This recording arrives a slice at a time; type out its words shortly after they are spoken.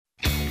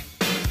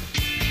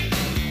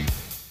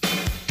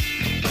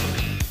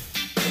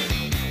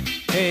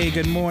Hey,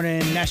 good morning,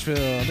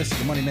 Nashville. This is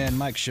the Money Man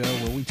Mike Show,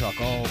 where we talk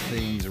all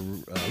things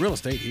real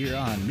estate here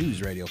on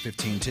News Radio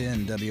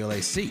 1510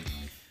 WLAC.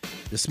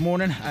 This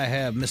morning, I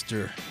have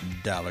Mr.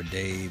 Dollar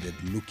David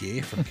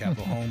Luque from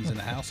Capital Homes in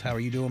the house. How are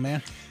you doing,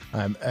 man?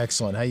 I'm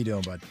excellent. How you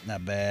doing, bud?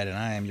 Not bad. And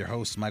I am your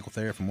host, Michael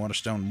Thayer from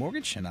Waterstone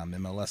Mortgage, and I'm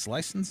MLS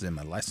licensed, and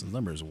my license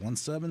number is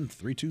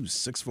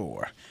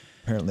 173264.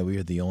 Apparently, we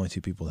are the only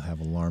two people that have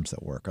alarms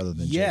that work, other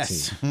than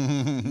Yes.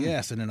 JT.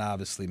 Yes, and then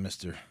obviously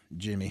Mr.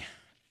 Jimmy.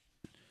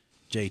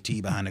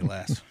 JT behind the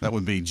glass. That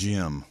would be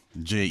Jim.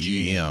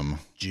 J-E-M.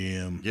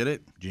 Jim. Get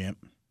it? Jim.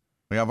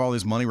 We have all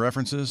these money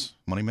references.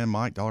 Money Man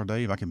Mike, Dollar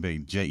Dave. I can be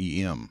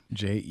J-E-M.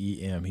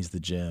 J-E-M. He's the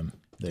Jim.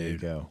 There you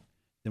go.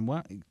 Then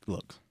why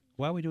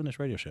are we doing this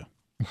radio show?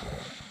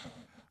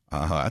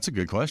 That's a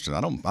good question. I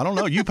don't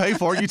know. You pay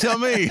for it. You tell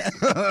me.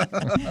 We're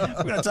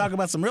going to talk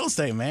about some real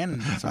estate, man,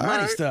 and some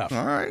money stuff.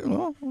 All right.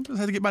 Well, I just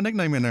had to get my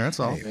nickname in there. That's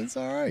all. Hey, it's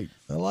all right.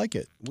 I like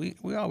it.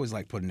 We always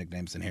like putting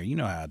nicknames in here. You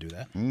know how I do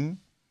that. Mm-hmm.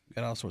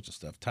 Got all sorts of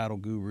stuff. Title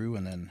Guru,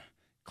 and then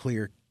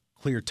Clear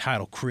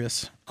Title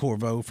Chris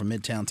Corvo from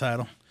Midtown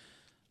Title.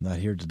 Not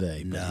here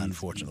today. No, But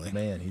unfortunately.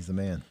 He's the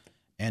man.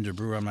 Andrew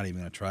Brewer, I'm not even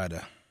going to try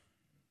to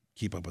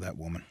keep up with that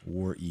woman.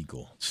 War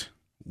Eagle.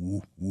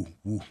 Woo, woo,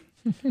 woo.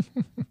 I'm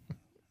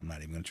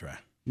not even going to try.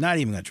 Not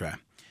even going to try.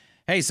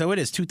 Hey, so it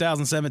is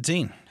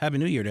 2017. Happy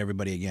New Year to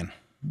everybody again.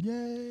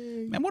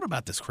 Yay. Man, what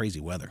about this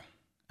crazy weather?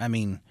 I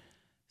mean,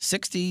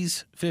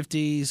 60s,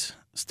 50s,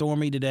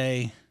 stormy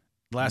today,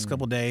 the last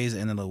couple of days,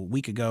 and then a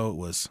week ago it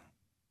was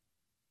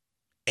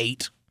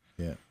 8.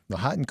 Yeah. The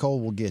hot and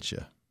cold will get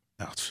you.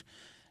 Oh,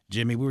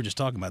 Jimmy, we were just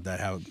talking about that,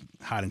 how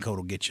hot and cold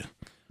will get you.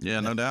 Yeah,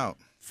 no doubt.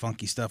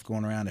 Funky stuff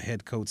going around, the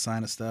head coat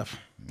sinus stuff.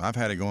 I've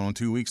had it going on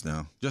 2 weeks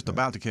now. Just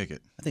about to kick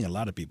it. I think a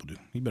lot of people do.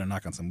 You better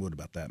knock on some wood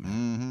about that, man.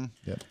 Mm-hmm.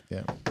 Yep.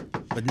 Yeah.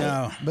 But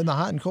no. But the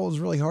hot and cold is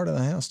really hard in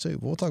the house, too.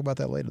 We'll talk about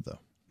that later, though.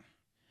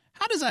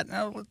 How does that?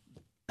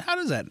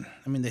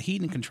 I mean, the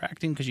heating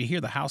contracting, because you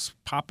hear the house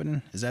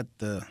popping. Is that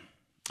the?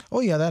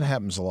 Oh, yeah, that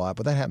happens a lot.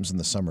 But that happens in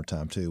the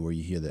summertime, too, where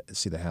you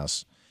see the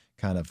house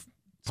kind of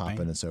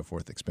popping and so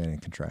forth, expanding,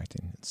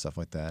 contracting, and stuff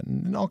like that,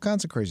 and all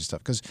kinds of crazy stuff.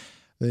 Because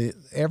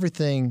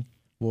everything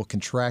will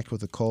contract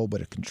with the cold,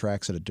 but it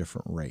contracts at a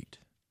different rate.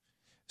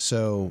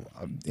 So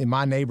in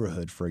my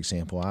neighborhood, for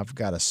example, I've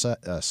got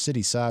a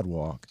city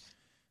sidewalk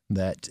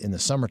that in the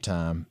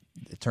summertime,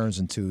 it turns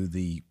into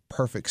the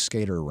perfect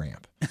skater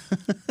ramp.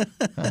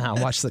 I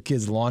watch the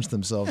kids launch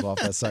themselves off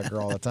that sucker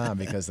all the time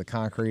because the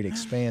concrete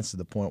expands to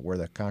the point where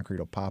the concrete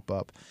will pop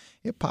up.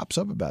 It pops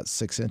up about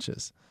 6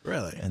 inches.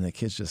 Really? And the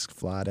kids just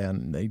fly down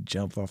and they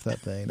jump off that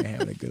thing. They're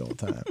having a good old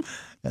time.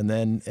 And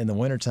then in the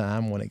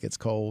wintertime, when it gets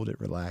cold, it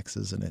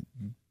relaxes and it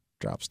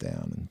drops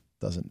down and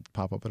doesn't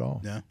pop up at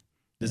all. Yeah.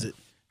 Does it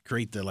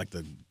create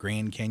the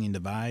Grand Canyon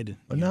divide?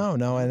 No.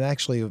 And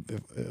actually,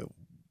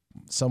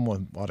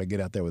 someone ought to get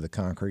out there with a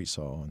concrete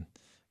saw and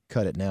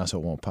cut it now so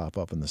it won't pop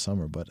up in the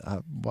summer. But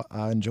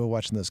I enjoy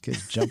watching those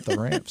kids jump the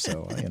ramp.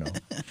 So,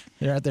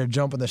 they're out there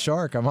jumping the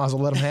shark. I might as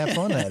well let them have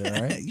fun at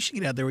it, right? You should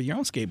get out there with your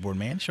own skateboard,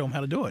 man. Show them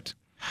how to do it.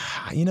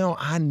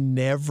 I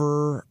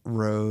never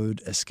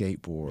rode a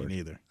skateboard. Me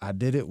neither. I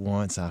did it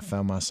once. I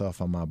found myself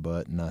on my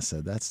butt, and I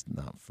said, that's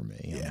not for me.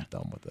 Yeah. I'm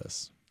done with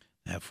this.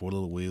 I have 4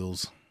 little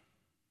wheels.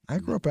 I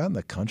grew up out in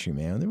the country,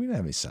 man. We didn't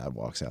have any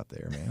sidewalks out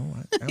there,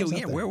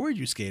 man. Where would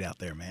you skate out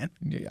there, man?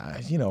 Yeah,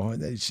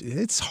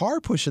 it's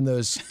hard pushing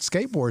those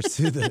skateboards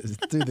through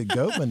the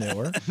goat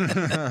manure.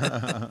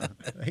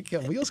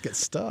 Wheels get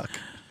stuck.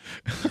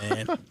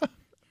 Man,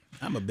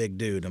 I'm a big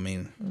dude. I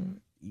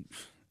mean,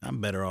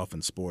 I'm better off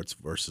in sports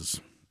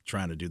versus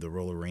trying to do the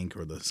roller rink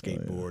or the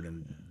skateboard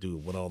and do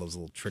what all those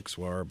little tricks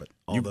were. But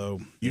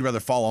You'd rather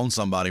fall on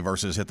somebody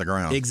versus hit the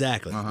ground.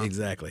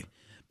 Exactly.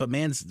 But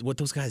man, what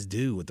those guys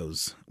do with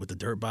the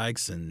dirt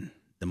bikes and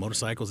the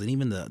motorcycles and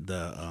even the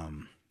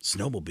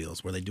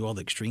snowmobiles, where they do all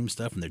the extreme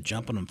stuff and they're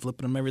jumping and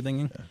flipping them, everything.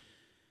 Yeah.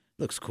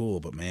 Looks cool,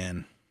 but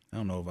man, I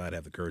don't know if I'd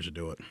have the courage to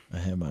do it. I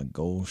had my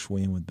gold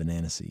swing with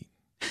banana seat.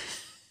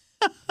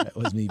 That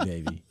was me,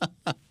 baby.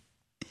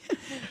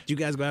 Did you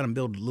guys go out and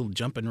build little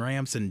jumping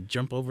ramps and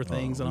jump over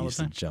things and all the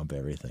time? We used to jump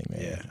everything,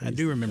 man. Yeah, I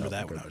do remember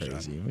that when I was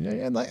crazy. young.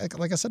 And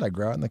like I said, I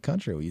grew out in the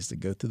country. We used to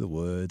go through the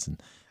woods,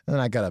 and then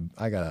I got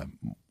a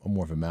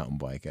more of a mountain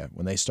bike.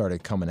 When they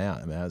started coming out,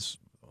 I mean, that was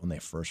when they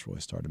first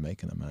really started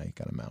making them. I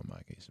got a mountain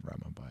bike. I used to ride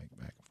my bike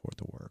back and forth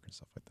to work and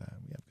stuff like that.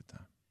 We have a good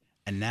time.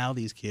 And now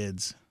these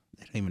kids,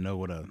 they don't even know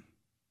what a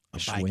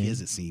bike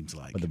is, it seems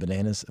like. With the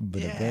banana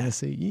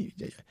seat.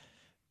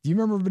 Do you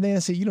remember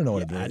banana seat? You don't know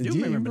what a banana seat is. I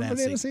do remember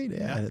banana seat.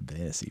 Yeah, I had a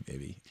banana seat,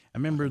 baby. I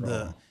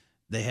remember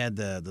they had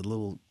the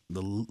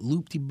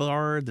loopy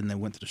bar, then they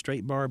went to the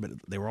straight bar, but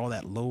they were all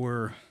that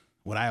lower,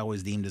 what I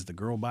always deemed as the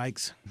girl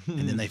bikes.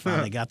 And then they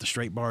finally got the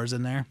straight bars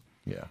in there.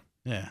 Yeah.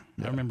 Yeah.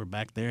 I remember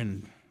back there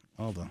and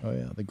all the. Oh,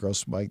 yeah. The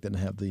gross bike didn't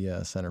have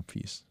the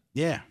centerpiece.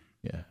 Yeah.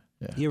 Yeah.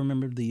 You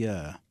remember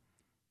the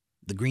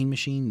green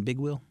machine big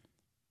wheel?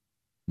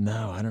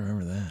 No, I don't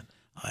remember that.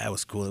 Oh, that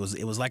was cool.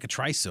 It was like a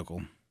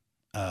tricycle,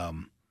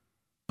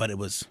 but it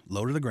was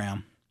low to the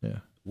ground. Yeah.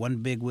 one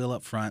big wheel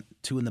up front,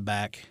 2 in the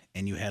back,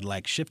 and you had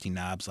like shifting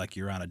knobs like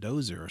you're on a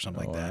dozer or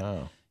something like that.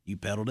 Wow. You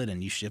pedaled it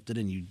and you shifted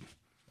and you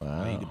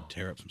could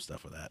tear up some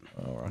stuff with that.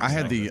 I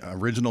had the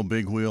original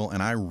big wheel,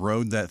 and I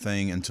rode that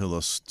thing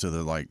until to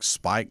the like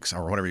spikes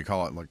or whatever you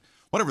call it, like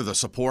whatever the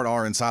support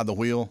are inside the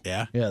wheel.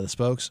 Yeah. Yeah, the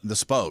spokes. The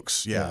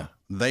spokes, yeah.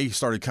 They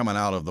started coming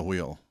out of the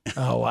wheel.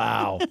 Oh,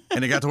 wow.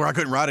 And it got to where I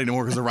couldn't ride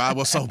anymore because the ride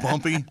was so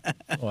bumpy.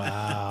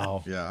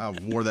 Wow. Yeah, I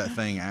wore that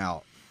thing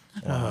out.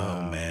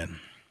 Oh, man.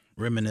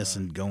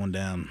 Reminiscent going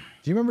down.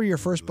 Do you remember your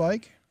first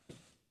bike?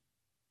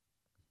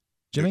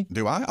 Jimmy?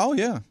 Do I? Oh,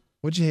 yeah.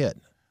 What'd you hit?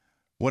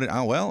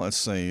 Well, let's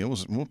see. It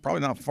was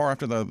probably not far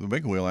after the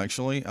big wheel,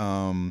 actually.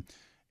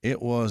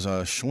 It was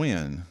a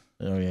Schwinn,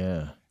 Oh,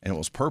 yeah. and it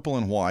was purple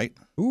and white.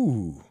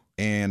 Ooh.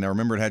 And I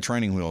remember it had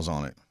training wheels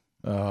on it.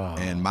 Oh.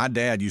 And my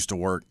dad used to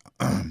work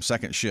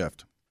second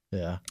shift.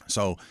 Yeah.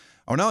 So,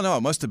 no,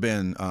 it must have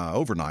been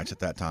overnights at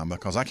that time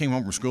because I came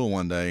home from school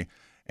one day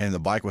and the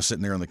bike was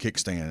sitting there on the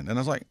kickstand. And I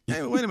was like,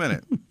 hey, wait a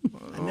minute.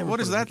 What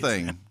is that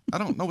thing? I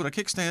don't know what a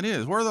kickstand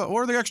is. Where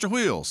are the extra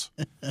wheels?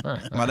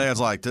 My dad's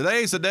like,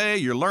 today's the day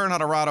you learn how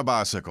to ride a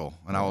bicycle.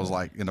 And I was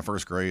like in the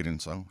first grade. And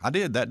so I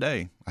did that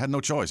day. I had no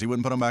choice. He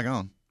wouldn't put them back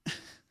on.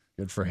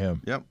 Good for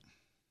him. Yep.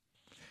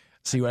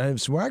 See,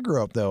 where I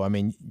grew up, though, I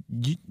mean,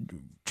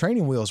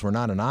 training wheels were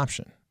not an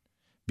option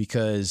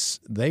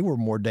because they were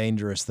more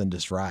dangerous than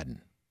just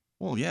riding.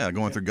 Well, yeah,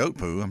 going through goat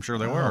poo, I'm sure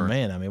they were. Oh,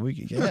 man. I mean,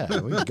 we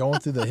were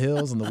going through the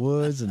hills and the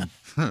woods and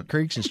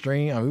creeks and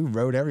streams. I mean, we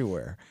rode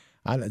everywhere.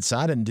 We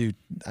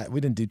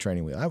didn't do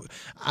training wheels.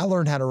 I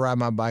learned how to ride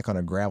my bike on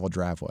a gravel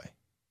driveway.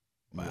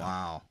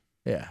 Wow.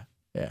 Yeah.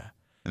 Yeah.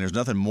 And there's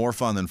nothing more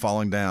fun than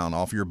falling down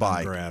off your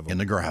bike in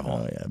the gravel.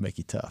 Oh, yeah. Make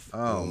you tough.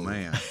 Oh,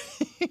 man.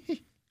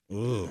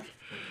 Ooh.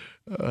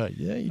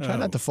 Yeah, you try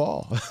not to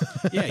fall.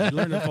 Yeah, you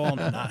learn to fall,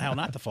 how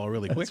not to fall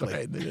really quickly.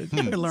 Right.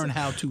 You learn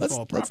how to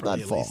fall properly. Let's not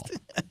at fall. least.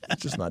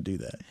 Let's just not do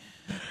that.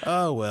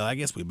 Oh, well, I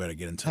guess we better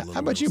get into a little How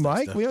about you,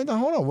 Mike? Hold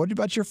on. What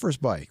about your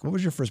first bike? What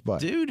was your first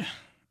bike? Dude,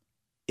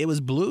 it was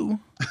blue,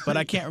 but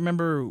I can't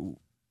remember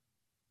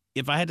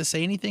if I had to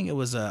say anything. It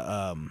was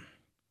a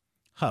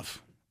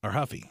Huff or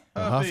Huffy.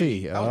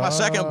 Huffy. That was my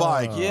second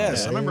bike.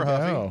 Yes, I remember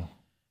Huffy. Go.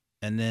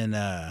 And then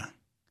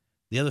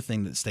the other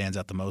thing that stands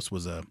out the most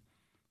was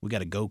we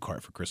got a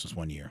go-kart for Christmas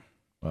one year.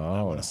 I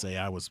Oh. want to say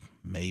I was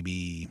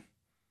maybe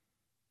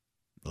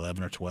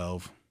 11 or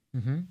 12.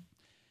 Mm-hmm.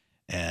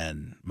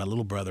 And my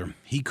little brother,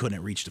 he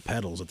couldn't reach the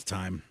pedals at the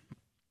time.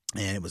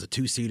 And it was a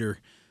 2-seater,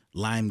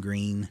 lime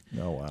green.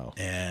 Oh, wow.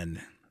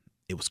 And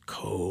it was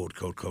cold.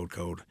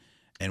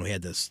 And we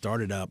had to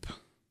start it up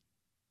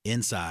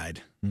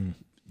inside,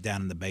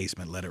 down in the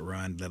basement, let it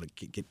run, let it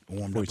get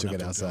warmed Before up. you took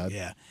it enough to outside? go.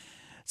 Yeah.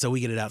 So we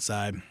get it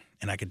outside,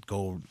 and I could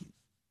go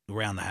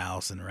around the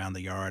house and around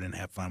the yard and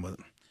have fun with it.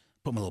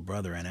 Put my little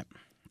brother in it,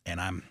 and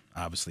I'm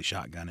obviously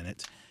shotgunning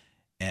it.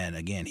 And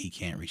again, he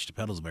can't reach the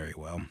pedals very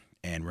well,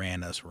 and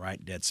ran us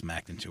right dead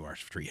smack into our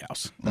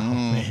treehouse. Oh,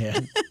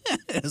 man.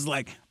 It was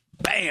like,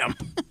 bam!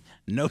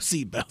 No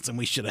seatbelts, and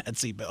we should have had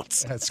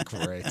seatbelts. That's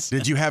great.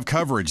 Did you have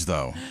coverage,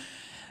 though?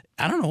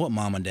 I don't know what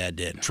Mom and Dad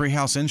did.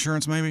 Treehouse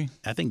insurance, maybe?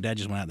 I think Dad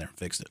just went out there and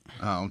fixed it.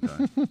 Oh,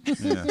 okay.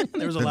 Yeah.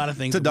 There was a lot of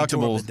things that we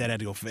tore up that Dad had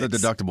to go fix. The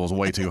deductible's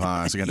way too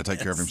high, so you had to take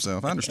care of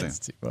himself. I understand. That's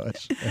too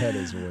much. That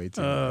is way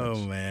too Oh,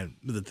 much. man.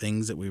 The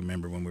things that we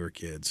remember when we were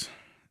kids.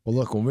 Well,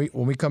 look, when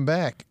we come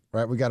back,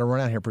 right, we got to run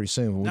out here pretty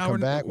soon. When we No, come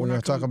we're- back, we're we're going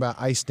not to talk coming- about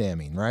ice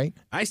damming, right?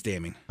 Ice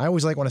damming. I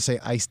always like when I say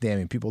ice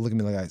damming. People look at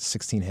me like I have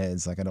 16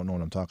 heads, like I don't know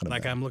what I'm talking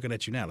Like about. I'm looking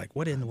at you now. Like,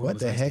 what in the world What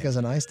is the ice heck damming? is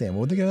an ice dam?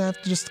 Well, they're going to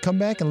have to just come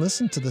back and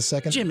listen to the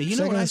second Jimmy, you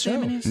know segment what of ice the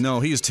show. damming is? No,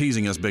 he is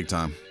teasing us big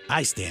time.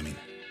 Ice damming.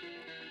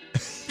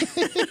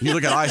 You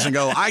look at ice and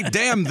go, I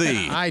damn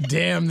thee. I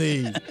damn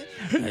thee.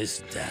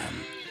 Ice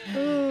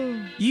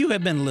dam. You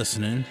have been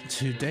listening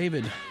to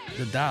David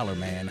the Dollar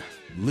Man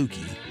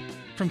Lukey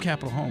from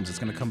Capital Homes. It's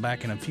going to come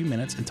back in a few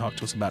minutes and talk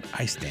to us about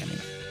ice damming.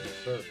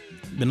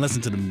 Been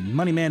listening to the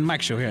Money Man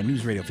Mike Show here on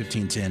News Radio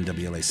 1510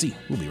 WLAC.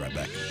 We'll be right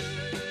back.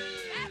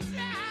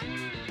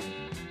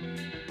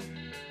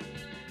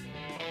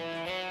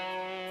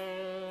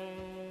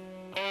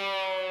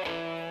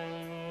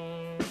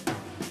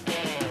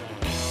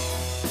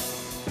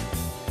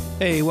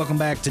 Hey, welcome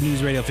back to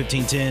News Radio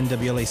 1510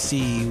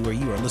 WLAC, where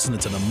you are listening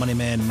to the Money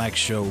Man Mike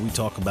Show. We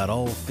talk about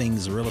all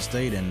things real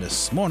estate, and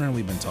this morning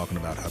we've been talking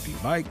about Huffy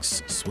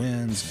bikes,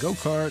 Schwinns,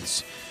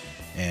 go-karts,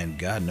 and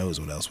God knows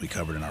what else we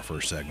covered in our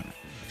first segment.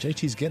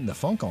 JT's getting the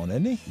funk on,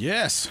 isn't he?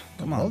 Yes,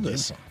 come on. love Jim.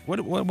 this song.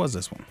 What was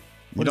this one?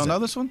 You don't know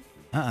this one?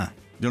 Uh-uh.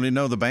 You don't even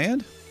know the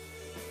band?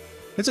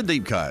 It's a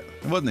deep cut.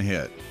 It wasn't a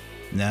hit.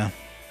 No.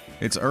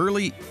 It's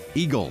early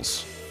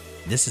Eagles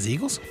This is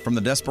Eagles? from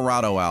the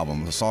Desperado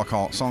album, the song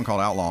called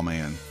Outlaw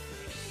Man.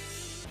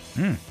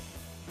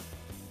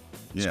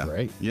 Yeah.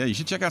 great. Yeah, you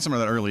should check out some of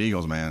that early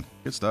Eagles, man.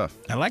 Good stuff.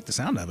 I like the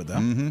sound of it, though.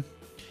 Mm-hmm. In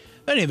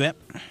any event,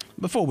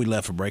 before we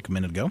left for break a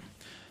minute ago,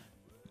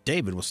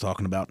 David was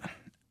talking about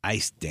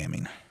ice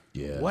damming.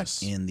 Yes. What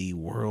in the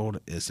world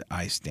is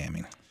ice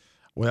damming?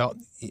 Well,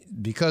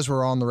 because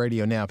we're on the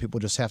radio now, people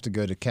just have to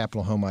go to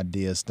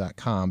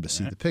capitalhomeideas.com to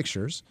see the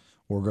pictures.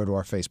 or go to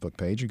our Facebook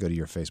page or go to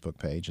your Facebook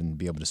page and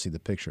be able to see the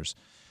pictures.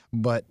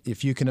 But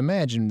if you can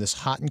imagine, this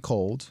hot and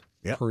cold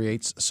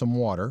creates some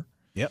water.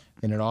 Yep.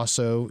 And it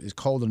also is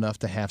cold enough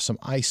to have some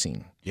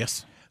icing.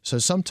 Yes. So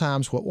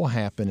sometimes what will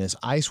happen is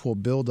ice will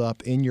build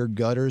up in your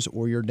gutters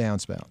or your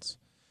downspouts.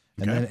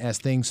 And then as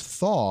things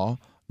thaw,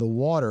 the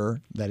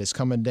water that is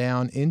coming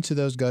down into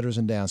those gutters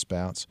and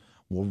downspouts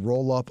will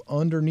roll up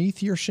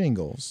underneath your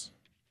shingles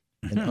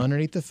and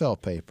underneath the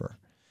felt paper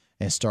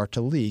and start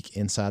to leak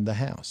inside the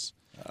house.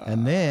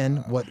 And then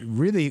what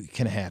really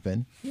can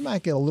happen, you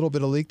might get a little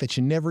bit of leak that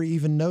you never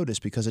even notice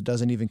because it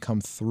doesn't even come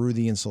through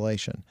the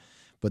insulation.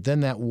 But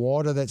then that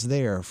water that's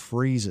there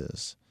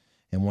freezes.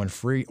 And when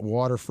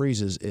water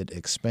freezes, it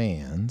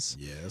expands.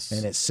 Yes.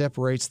 And it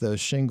separates those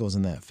shingles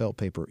and that felt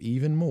paper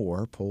even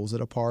more, pulls it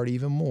apart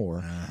even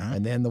more.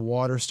 And then the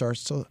water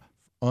starts to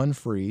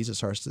unfreeze. It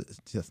starts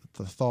to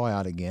thaw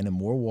out again, and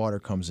more water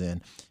comes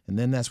in. And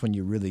then that's when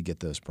you really get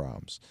those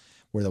problems,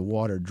 where the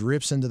water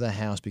drips into the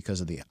house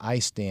because of the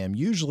ice dam,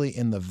 usually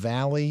in the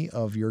valley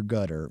of your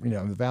gutter,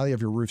 the valley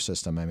of your roof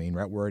system,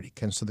 right where it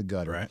comes to the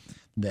gutter. Right.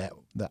 That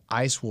the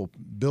ice will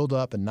build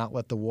up and not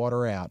let the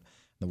water out.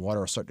 The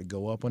water will start to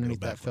go up underneath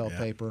that felt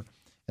paper,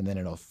 and then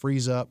it'll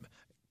freeze up,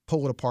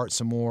 pull it apart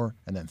some more,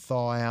 and then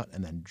thaw out,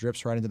 and then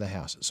drips right into the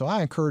house. So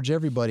I encourage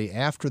everybody,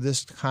 after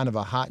this kind of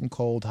a hot and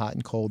cold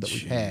that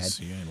we've had,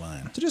 you ain't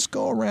lying, to just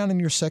go around in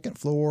your second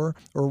floor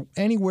or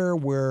anywhere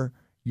where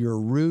your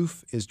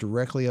roof is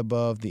directly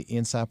above the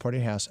inside part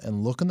of your house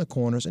and look in the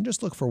corners and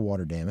just look for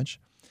water damage,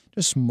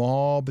 just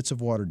small bits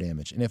of water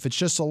damage. And if it's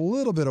just a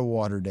little bit of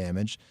water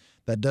damage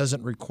that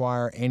doesn't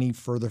require any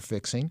further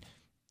fixing,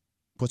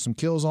 put some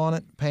kills on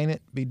it, paint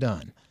it, be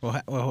done.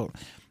 Well,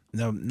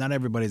 no, not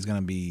everybody's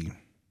going to be,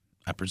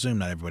 I presume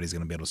not everybody's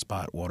going to be able to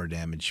spot water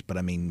damage, but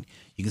I mean,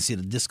 you can see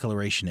the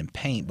discoloration in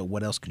paint, but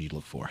what else could you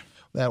look for?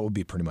 That would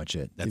be pretty much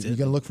it. That's You're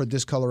going to look for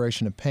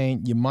discoloration of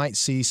paint. You might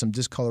see some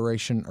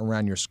discoloration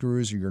around your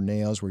screws or your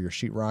nails where your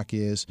sheetrock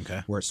is,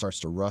 where it starts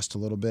to rust a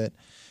little bit.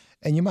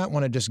 And you might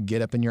want to just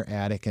get up in your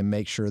attic and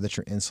make sure that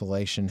your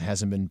insulation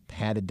hasn't been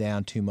patted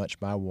down too much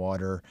by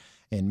water,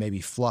 and maybe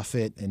fluff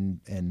it.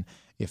 And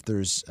if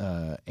there's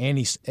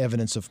any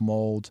evidence of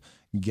mold,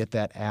 get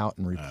that out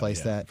and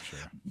replace that. Sure.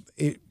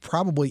 It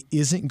probably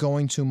isn't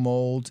going to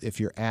mold if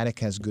your attic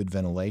has good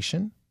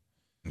ventilation.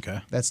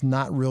 Okay. That's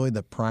not really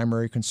the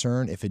primary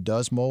concern. If it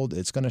does mold,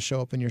 it's going to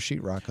show up in your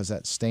sheetrock because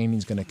that staining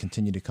is going to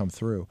continue to come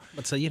through.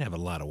 But so you'd have a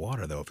lot of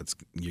water, though, if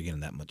you're getting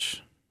that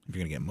much. If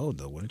you're going to get mold,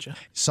 though, wouldn't you?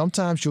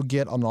 Sometimes you'll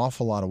get an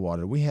awful lot of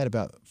water. We had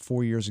about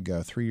 3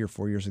 or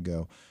 4 years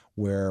ago,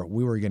 where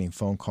we were getting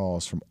phone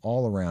calls from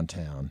all around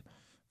town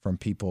from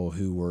people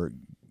who were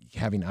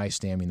having ice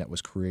damming that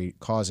was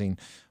causing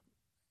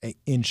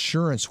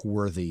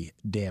insurance-worthy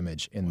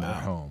damage in their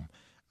home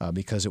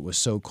because it was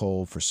so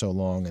cold for so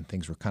long and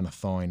things were kind of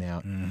thawing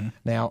out.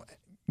 Now,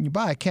 you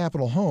buy a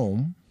Capital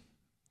home,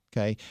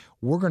 okay,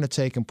 we're going to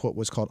take and put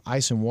what's called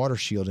ice and water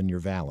shield in your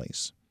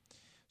valleys.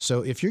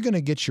 So if you're going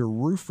to get your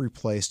roof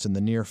replaced in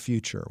the near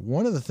future,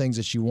 one of the things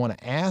that you want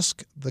to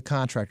ask the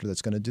contractor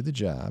that's going to do the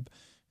job,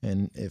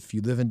 and if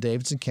you live in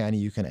Davidson County,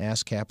 you can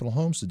ask Capital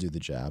Homes to do the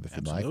job if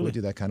you'd like. We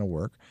do that kind of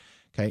work.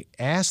 Okay,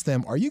 ask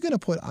them, are you going to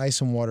put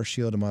ice and water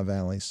shield in my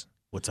valleys?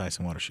 What's ice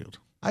and water shield?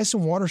 Ice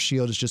and water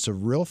shield is just a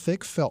real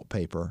thick felt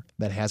paper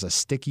that has a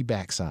sticky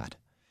backside.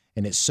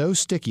 And it's so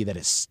sticky that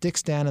it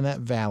sticks down in that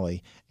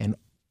valley, and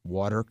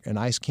water and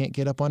ice can't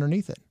get up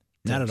underneath it.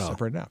 Not at all.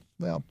 Separate it out.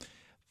 Well,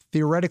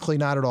 theoretically,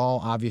 not at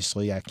all.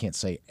 Obviously, I can't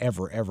say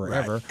ever.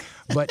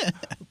 But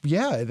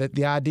yeah,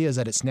 the idea is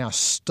that it's now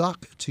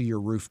stuck to your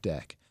roof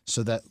deck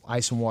so that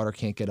ice and water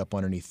can't get up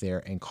underneath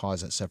there and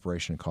cause that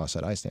separation and cause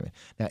that ice damming.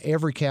 Now,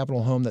 every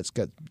Capital home that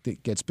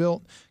gets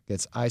built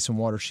gets ice and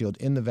water shield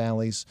in the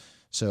valleys.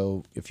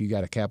 So if you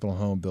got a Capital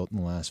home built in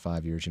the last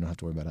 5 years, you don't have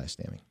to worry about ice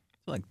damming.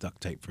 It's like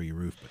duct tape for your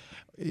roof.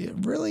 It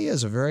really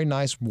is a very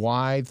nice,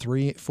 wide,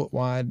 3-foot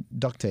wide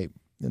duct tape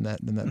in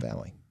that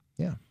valley.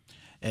 Yeah.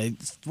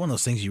 It's one of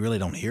those things you really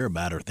don't hear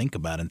about or think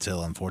about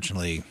until,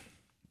 unfortunately,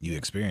 you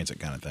experience it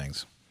kind of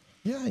things.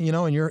 Yeah,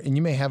 and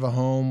you may have a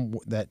home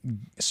that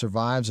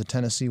survives a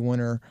Tennessee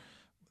winter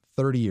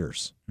 30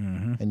 years,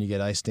 and you get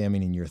ice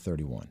damming in year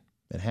 31.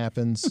 It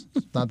happens.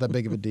 It's not that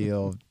big of a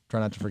deal. Try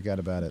not to forget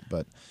about it,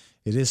 but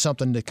it is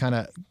something to kind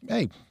of,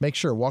 make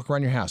sure, walk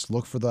around your house,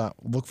 look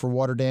for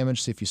water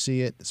damage, see if you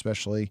see it,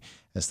 especially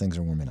as things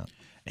are warming up.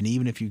 And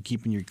even if you're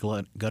keeping your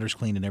gutters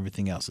clean and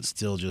everything else, it's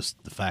still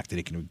just the fact that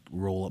it can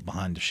roll up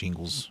behind the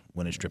shingles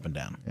when it's dripping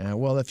down. Yeah,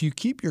 well, if you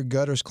keep your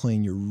gutters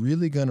clean, you're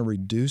really going to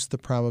reduce the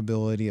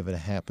probability of it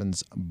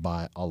happens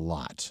by a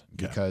lot.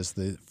 Okay. Because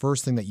the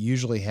first thing that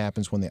usually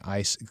happens when the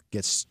ice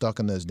gets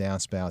stuck in those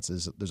downspouts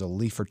is there's a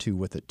leaf or two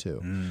with it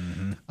too.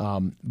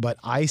 But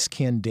ice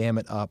can dam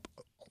it up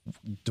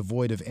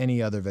devoid of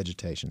any other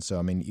vegetation. So,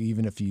 I mean,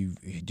 even if you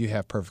do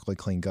have perfectly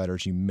clean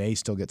gutters, you may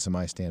still get some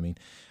ice damming.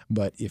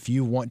 But if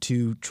you want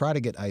to try to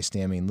get ice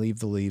damming, leave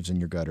the leaves in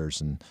your gutters,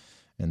 and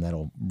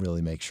that'll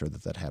really make sure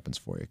that happens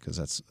for you, because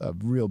that's a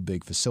real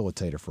big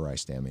facilitator for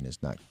ice damming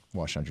is not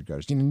washing out your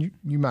gutters.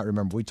 You might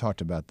remember we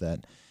talked about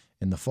that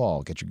in the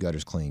fall. Get your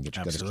gutters clean. Get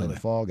your gutters clean in the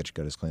fall. Get your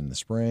gutters clean in the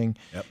spring.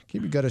 Yep.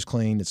 Keep your gutters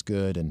clean. It's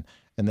good. And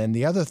then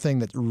the other thing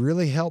that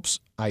really helps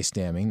ice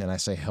damming, and I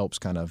say helps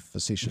kind of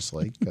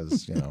facetiously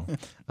because,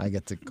 I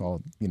get to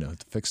call, to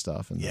fix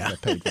stuff and I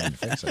pay them to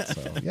fix it.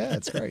 So, yeah,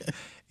 it's great,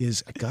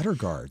 is gutter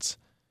guards.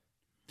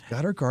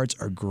 Gutter guards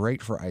are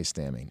great for ice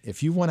damming.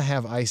 If you want to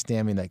have ice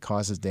damming that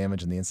causes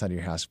damage on the inside of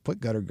your house, put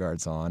gutter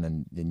guards on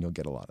and you'll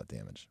get a lot of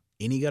damage.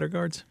 Any gutter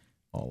guards?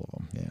 All of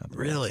them, yeah.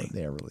 Really?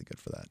 They're really good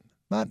for that.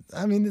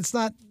 It's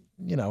not,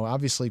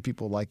 obviously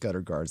people like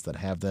gutter guards that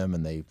have them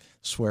and they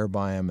swear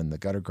by them, and the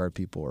gutter guard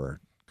people are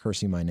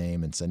cursing my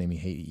name and sending me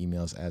hate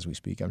emails as we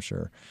speak, I'm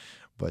sure.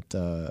 But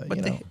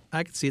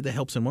I can see that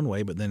helps in one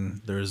way, but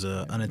then there's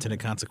an unintended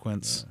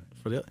consequence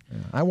for the other. Yeah,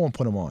 I won't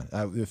put them on.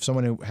 If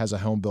someone who has a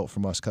home built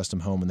from us, custom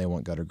home, and they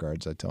want gutter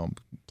guards, I tell them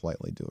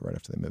politely do it right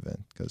after they move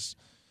in because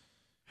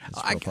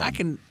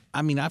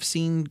I've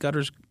seen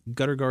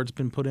gutter guards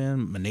been put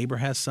in. My neighbor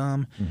has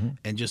some,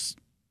 and just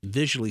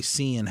visually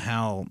seeing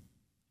how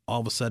all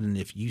of a sudden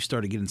if you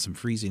started getting some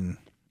freezing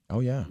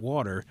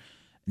water,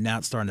 now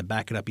it's starting to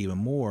back it up even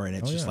more, and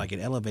it's just like it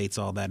elevates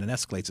all that and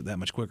escalates it that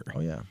much quicker. Oh,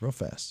 yeah, real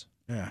fast.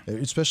 Yeah.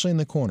 Especially in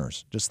the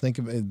corners. Just think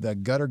of it, the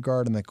gutter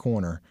guard in the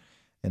corner,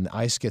 and the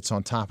ice gets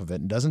on top of it.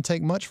 It doesn't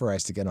take much for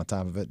ice to get on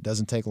top of it. It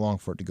doesn't take long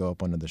for it to go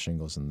up under the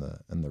shingles and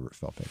the roof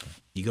felt paper.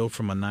 You go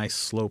from a nice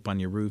slope on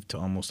your roof to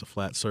almost a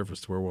flat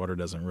surface to where water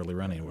doesn't really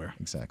run anywhere.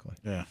 Exactly.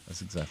 Yeah.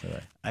 That's exactly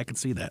right. I can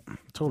see that.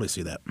 Totally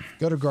see that.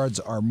 Gutter guards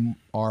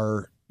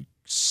are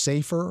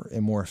safer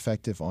and more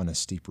effective on a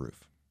steep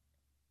roof.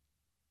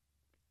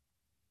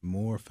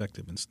 More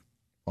effective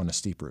on a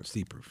steep roof.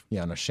 Steep roof.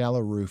 Yeah, on a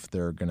shallow roof,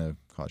 they're going to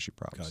cause you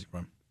problems.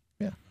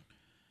 Yeah.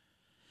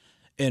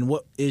 And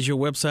what is your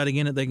website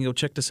again that they can go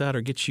check this out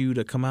or get you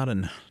to come out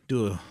and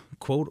do a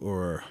quote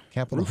or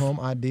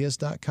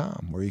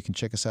CapitalHomeIdeas.com, where you can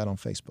check us out on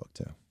Facebook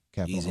too.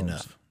 Easy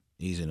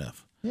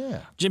enough.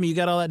 Yeah. Jimmy, you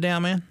got all that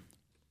down, man?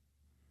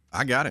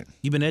 I got it.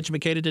 You been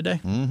educated today?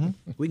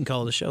 Mm-hmm. We can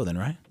call it a show then,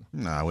 right?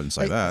 No, I wouldn't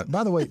say that.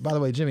 By the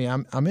way, Jimmy,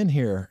 I'm in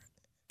here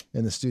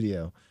in the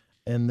studio.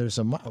 And there's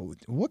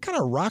what kind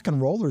of rock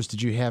and rollers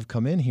did you have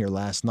come in here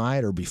last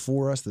night or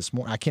before us this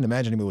morning? I can't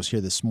imagine anybody was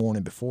here this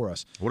morning before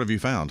us. What have you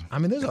found?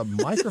 There's a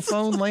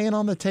microphone laying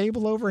on the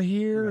table over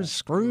here,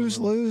 screws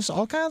loose,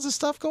 all kinds of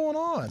stuff going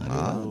on.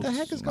 What the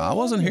heck is going on? I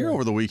wasn't here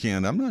over the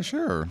weekend. I'm not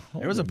sure.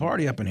 There was a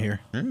party up in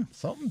here. Yeah.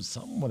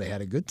 Somebody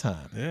had a good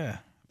time. Yeah.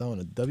 Throwing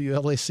a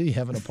WLAC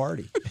having a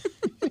party.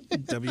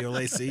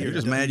 WLAC. You're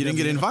just mad you didn't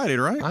get invited,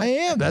 right? I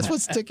am. That's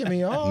what's ticking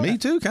me off. Me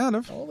too, kind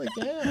of. Holy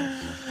cow.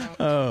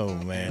 Oh,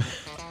 man.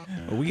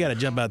 Well, we got to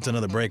jump out to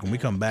another break. When we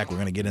come back, we're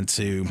going to get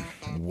into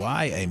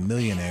why a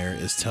millionaire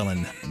is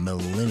telling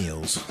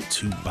millennials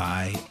to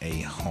buy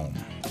a home.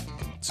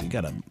 So you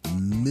got a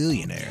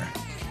millionaire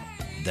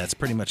that's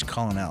pretty much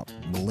calling out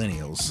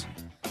millennials.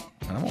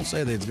 And I won't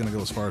say that it's going to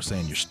go as far as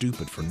saying you're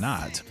stupid for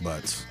not,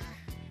 but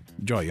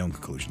draw your own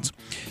conclusions.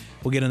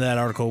 We'll get into that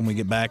article when we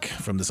get back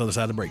from this other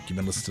side of the break. You've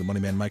been listening to the Money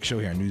Man Mike Show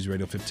here on News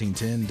Radio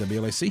 1510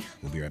 WLAC.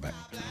 We'll be right back.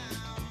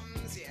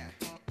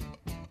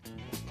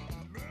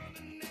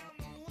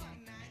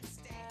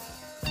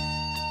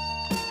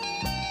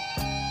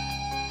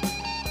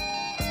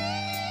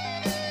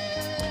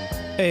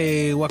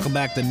 Hey, welcome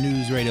back to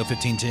News Radio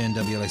 1510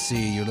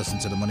 WLAC. You're listening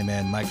to the Money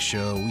Man Mike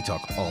Show. We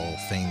talk all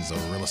things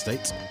real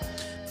estate.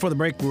 Before the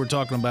break, we were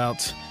talking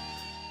about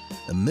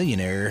a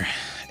millionaire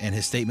and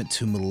his statement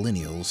to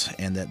millennials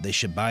and that they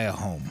should buy a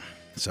home.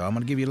 So I'm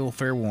going to give you a little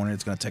fair warning.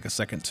 It's going to take a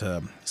second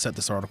to set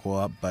this article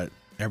up, but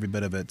every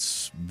bit of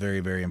it's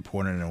very, very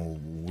important and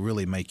will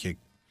really make you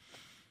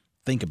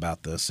think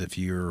about this if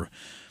you're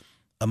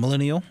a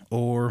millennial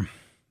or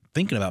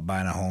thinking about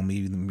buying a home,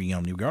 even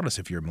regardless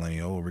if you're a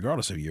millennial or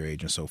regardless of your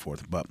age and so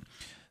forth. But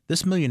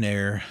this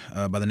millionaire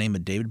by the name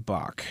of David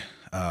Bach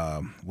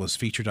was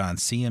featured on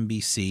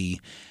CNBC,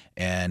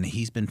 and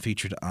he's been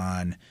featured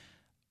on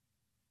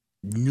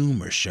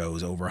numerous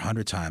shows over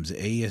 100 times.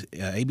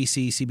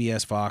 ABC,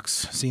 CBS,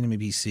 Fox,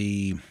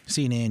 CNBC,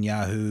 CNN,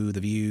 Yahoo, The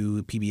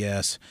View,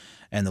 PBS,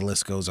 and the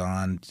list goes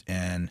on.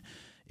 And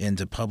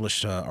into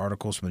published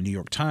articles from the New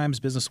York Times,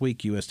 Business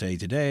Week, USA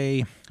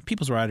Today,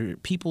 People's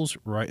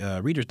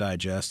Reader's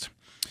Digest,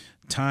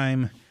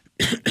 Time,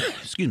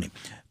 excuse me,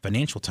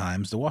 Financial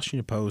Times, The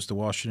Washington Post, The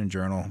Washington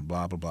Journal,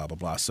 blah, blah, blah, blah,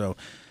 blah. So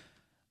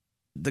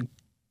the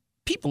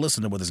people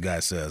listen to what this guy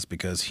says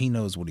because he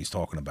knows what he's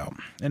talking about.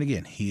 And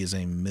again, he is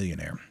a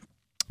millionaire.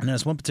 And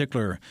there's one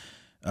particular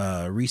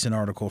recent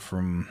article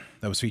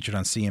that was featured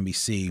on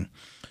CNBC.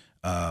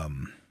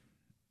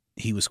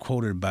 He was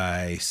quoted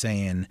by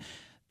saying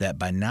that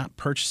by not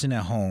purchasing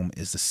a home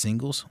is the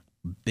single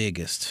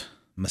biggest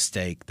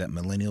mistake that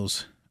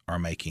millennials are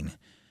making.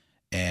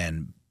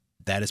 And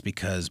that is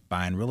because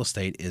buying real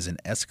estate is an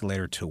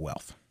escalator to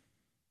wealth.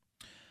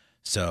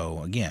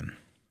 So again,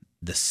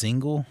 the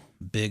single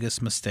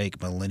biggest mistake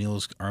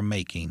millennials are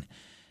making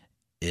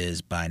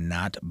is by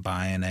not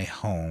buying a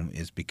home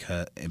is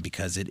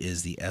because it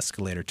is the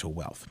escalator to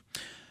wealth.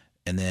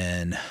 And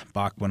then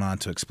Bach went on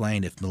to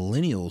explain if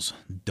millennials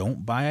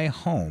don't buy a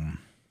home,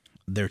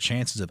 their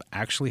chances of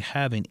actually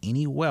having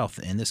any wealth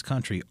in this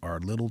country are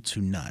little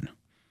to none.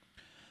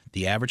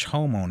 The average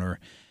homeowner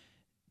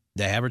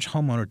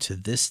to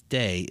this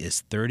day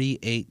is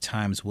 38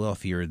 times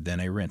wealthier than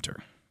a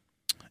renter.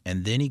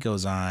 And then he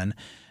goes on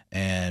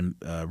and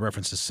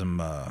references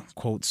some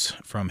quotes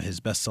from his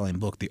best-selling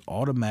book, The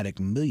Automatic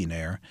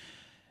Millionaire.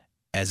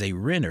 As a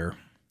renter,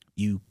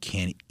 you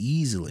can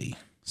easily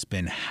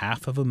spend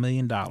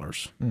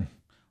 $500,000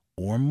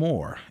 or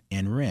more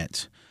in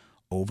rent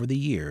over the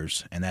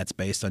years, and that's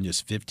based on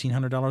just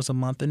 $1,500 a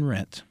month in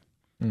rent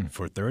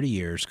for 30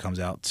 years, comes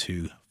out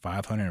to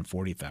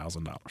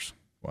 $540,000.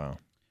 Wow.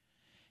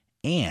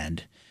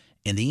 And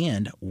in the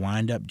end,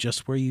 wind up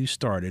just where you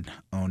started,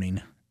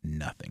 owning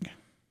nothing.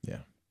 Yeah.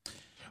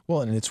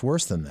 Well, and it's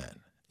worse than that.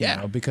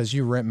 Yeah. Because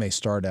your rent may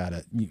start out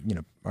at,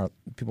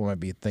 people might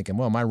be thinking,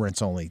 well, my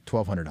rent's only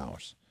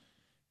 $1,200.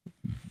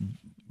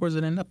 Where does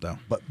it end up, though?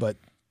 But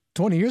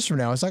 20 years from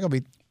now, it's not going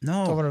to be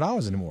No.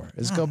 $1,200 anymore.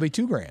 It's going to be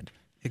 $2,000.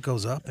 It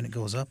goes up and it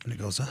goes up and it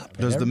goes up.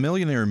 Does the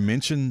millionaire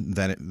mention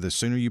that the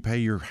sooner you pay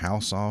your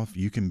house off,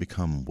 you can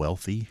become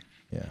wealthy?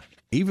 Yeah.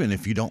 Even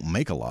if you don't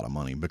make a lot of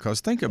money? Because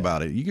think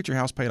about it. You get your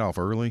house paid off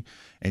early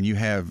and you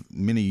have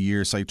many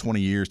years, say 20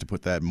 years, to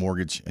put that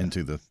mortgage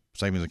into the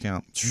savings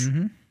account.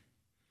 Mm-hmm.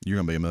 You're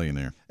going to be a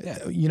millionaire.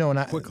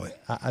 And Quickly.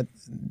 I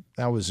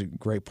that was a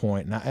great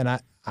point. And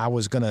I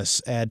was going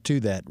to add to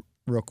that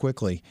real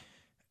quickly.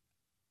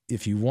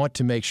 If you want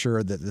to make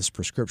sure that this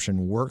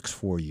prescription works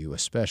for you,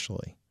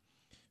 especially,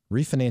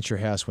 refinance your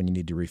house when you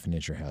need to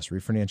refinance your house.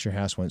 Refinance your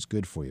house when it's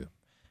good for you.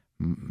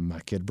 My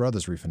kid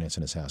brother's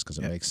refinancing his house because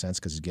it makes sense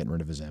because he's getting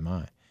rid of his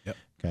MI. Yep.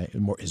 Okay,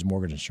 his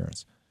mortgage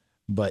insurance.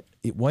 But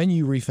when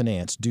you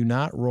refinance, do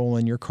not roll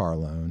in your car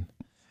loan.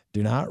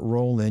 Do not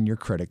roll in your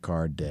credit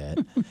card debt.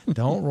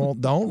 Don't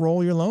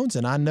roll your loans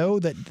in. I know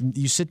that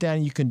you sit down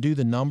and you can do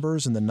the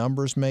numbers, and the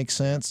numbers make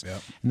sense.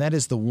 Yep. And that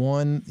is the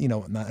one,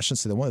 I shouldn't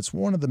say the one. It's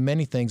one of the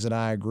many things that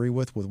I agree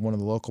with one of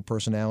the local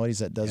personalities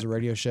that does a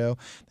radio show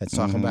that's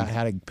talking about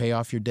how to pay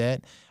off your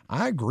debt.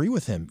 I agree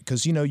with him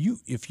because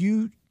if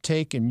you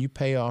take and you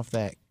pay off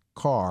that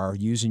car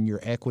using your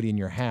equity in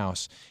your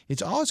house,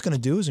 all it's going to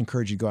do is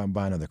encourage you to go out and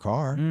buy another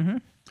car. Mm-hmm.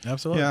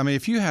 Absolutely. Yeah, I mean,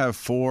 if you have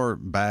 4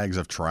 bags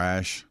of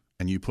trash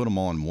and you put them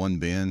all in one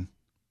bin,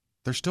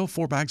 there's still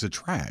 4 bags of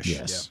trash.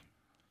 Yes.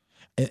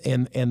 Yeah.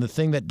 And the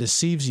thing that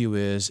deceives you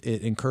is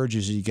it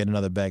encourages you to get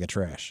another bag of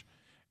trash.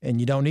 And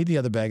you don't need the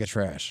other bag of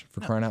trash, for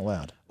crying out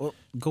loud. Well,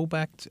 go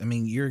back to,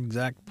 your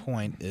exact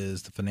point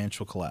is the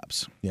financial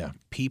collapse. Yeah.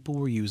 People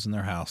were using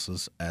their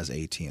houses as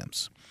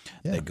ATMs.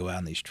 Yeah. They'd go out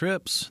on these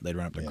trips, they'd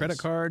run up their credit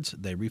cards,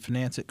 they'd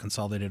refinance it,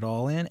 consolidate it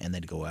all in, and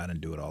they'd go out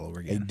and do it all over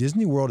again. Hey,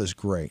 Disney World is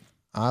great.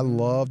 I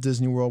love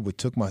Disney World. We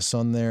took my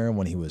son there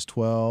when he was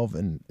 12,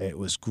 and it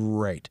was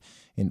great.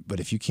 But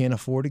if you can't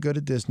afford to go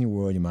to Disney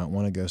World, you might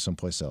want to go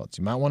someplace else.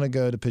 You might want to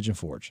go to Pigeon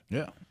Forge.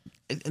 Yeah.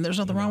 And there's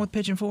nothing wrong with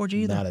Pigeon Forge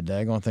either. Not a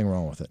daggone thing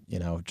wrong with it.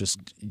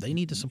 They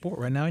need the support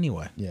right now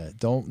anyway. Yeah,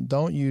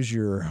 don't use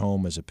your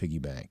home as a piggy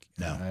bank.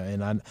 No.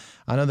 And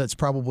I know that's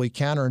probably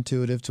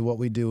counterintuitive to what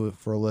we do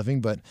for a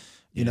living, but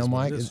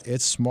Mike,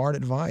 it's smart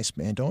advice,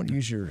 man. Don't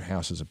use your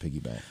house as a piggy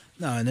bank.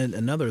 No, and then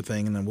another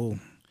thing, and then we'll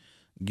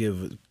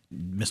give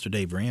Mr.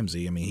 Dave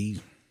Ramsey.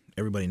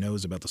 Everybody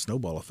knows about the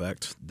snowball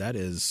effect. That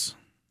is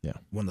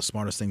one of the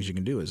smartest things you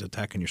can do is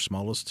attacking your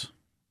smallest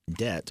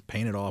debt,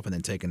 paying it off, and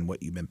then taking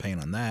what you've been paying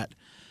on that,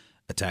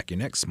 attack your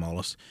next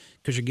smallest,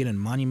 because you're getting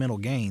monumental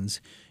gains.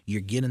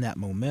 You're getting that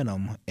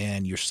momentum,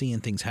 and you're seeing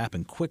things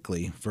happen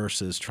quickly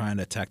versus trying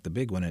to attack the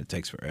big one, and it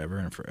takes forever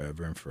and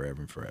forever and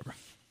forever and forever.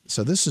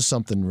 So this is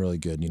something really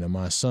good.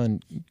 My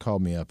son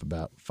called me up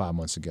about 5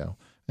 months ago,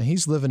 and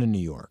he's living in New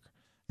York.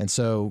 And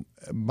so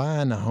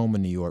buying a home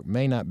in New York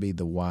may not be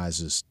the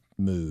wisest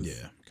move.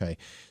 Yeah. Okay.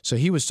 So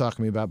he was talking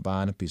to me about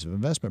buying a piece of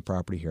investment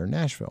property here in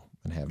Nashville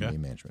and having me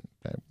management.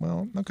 Okay.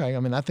 Well, okay.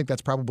 I think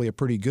that's probably a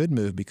pretty good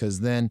move because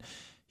then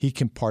he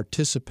can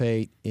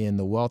participate in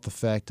the wealth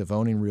effect of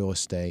owning real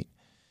estate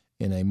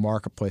in a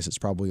marketplace that's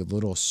probably a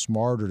little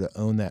smarter to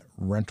own that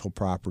rental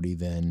property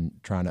than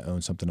trying to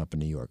own something up in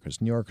New York.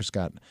 Because New York's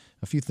got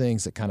a few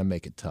things that kind of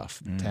make it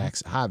tough.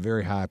 Mm-hmm.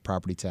 Very high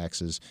property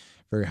taxes,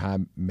 very high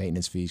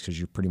maintenance fees because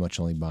you're pretty much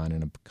only buying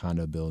in a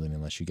condo building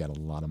unless you got a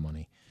lot of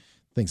money,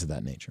 things of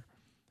that nature.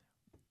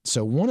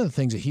 So one of the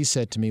things that he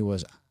said to me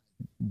was,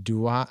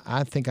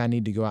 I think I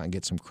need to go out and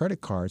get some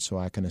credit cards so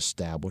I can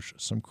establish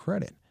some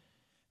credit.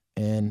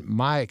 And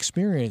my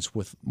experience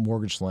with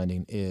mortgage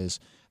lending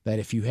is that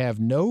if you have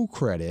no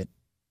credit,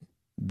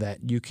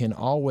 that you can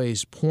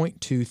always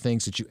point to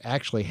things that you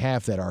actually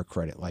have that are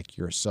credit, like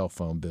your cell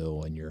phone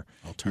bill and your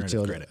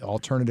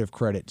alternative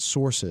credit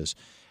sources.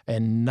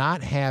 And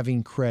not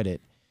having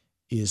credit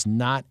is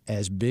not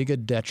as big a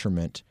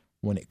detriment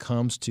when it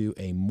comes to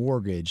a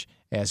mortgage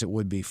as it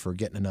would be for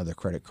getting another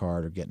credit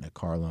card or getting a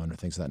car loan or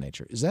things of that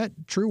nature. Is that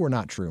true or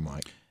not true,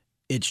 Mike?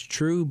 It's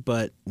true,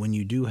 but when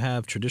you do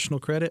have traditional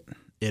credit,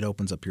 it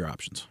opens up your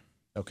options.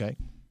 Okay.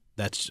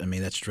 That's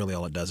really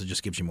all it does. It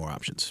just gives you more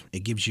options.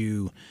 It gives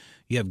you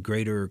have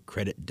greater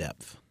credit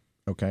depth.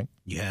 Okay.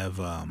 You have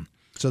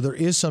So there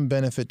is some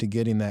benefit to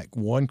getting that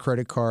one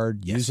credit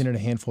card, using it a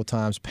handful of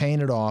times,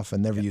 paying it off,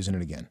 and never using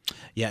it again.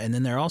 Yeah, and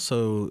then there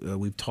also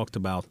we've talked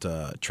about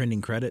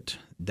trending credit.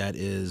 That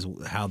is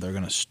how they're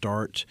going to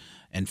start,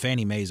 and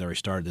Fannie Mae's already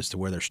started this to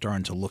where they're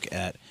starting to look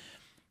at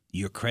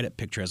your credit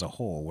picture as a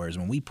whole. Whereas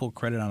when we pull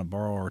credit on a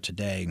borrower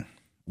today,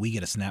 we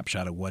get a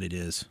snapshot of what it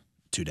is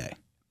today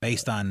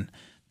based on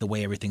the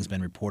way everything's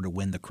been reported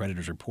when the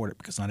creditors report it,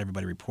 because not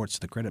everybody reports to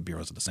the credit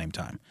bureaus at the same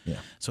time. Yeah.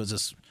 So it's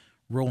this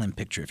rolling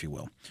picture, if you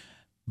will.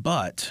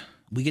 But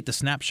we get the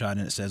snapshot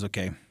and it says,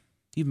 okay,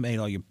 you paid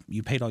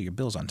all your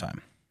bills on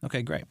time.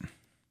 Okay, great.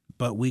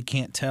 But we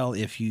can't tell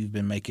if you've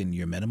been making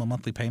your minimum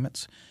monthly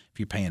payments, if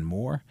you're paying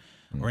more,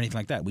 or anything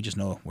like that. We just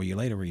know were you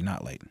late or were you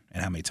not late,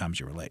 and how many times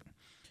you were late.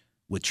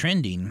 With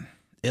trending,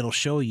 it'll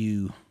show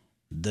you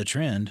the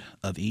trend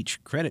of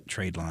each credit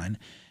trade line,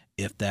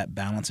 if that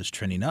balance is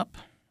trending up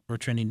or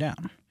trending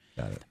down.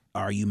 Got it.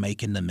 Are you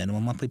making the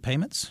minimum monthly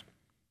payments?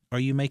 Are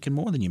you making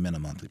more than your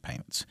minimum monthly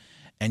payments?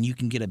 And you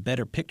can get a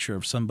better picture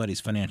of somebody's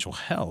financial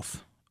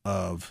health,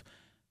 of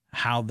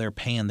how they're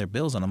paying their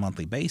bills on a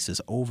monthly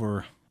basis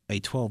over a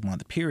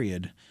 12-month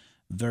period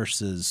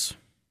versus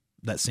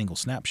that single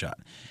snapshot.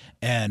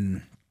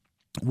 And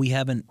we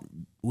haven't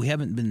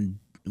been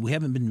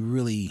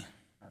really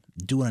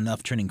doing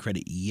enough trending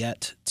credit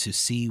yet to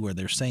see where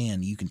they're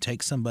saying you can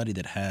take somebody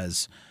that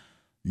has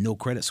no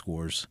credit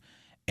scores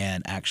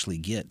and actually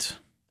get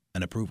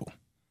an approval.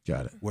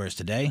 Got it. Whereas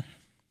today,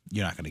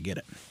 you're not going to get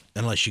it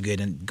unless you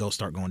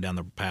start going down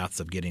the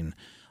paths of getting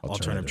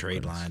alternative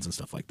trade lines and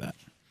stuff like that.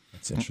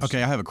 That's interesting.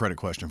 Okay, I have a credit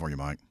question for you,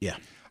 Mike. Yeah.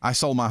 I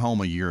sold my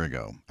home a year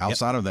ago.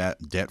 Outside of that,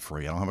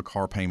 debt-free. I don't have a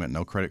car payment,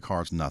 no credit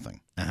cards,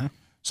 nothing. Uh-huh.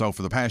 So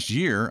for the past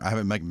year, I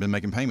haven't been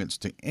making payments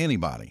to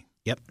anybody.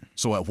 Yep.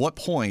 So at what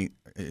point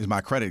is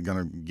my credit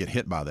going to get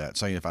hit by that?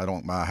 Say if I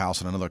don't buy a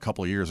house in another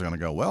couple of years, they're going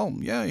to go, well,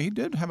 yeah, he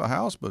did have a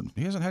house, but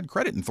he hasn't had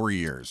credit in 3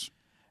 years.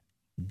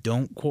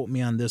 Don't quote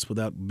me on this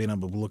without being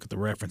able to look at the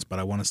reference, but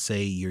I want to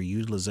say your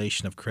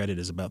utilization of credit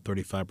is about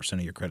 35%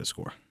 of your credit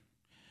score.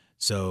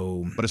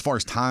 So, but as far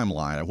as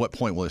timeline, at what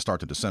point will it start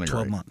to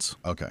disintegrate? 12 months.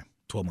 Okay.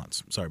 12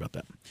 months. Sorry about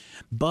that.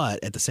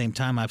 But at the same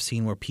time, I've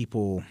seen where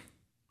people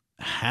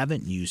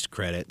haven't used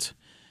credit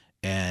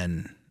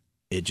and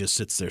it just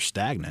sits there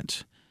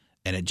stagnant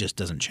and it just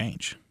doesn't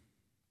change.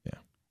 Yeah.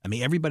 I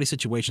mean, everybody's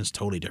situation is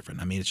totally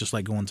different. I mean, it's just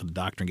like going to the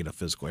doctor and get a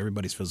physical.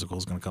 Everybody's physical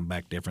is going to come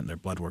back different. Their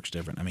blood work's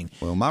different. I mean,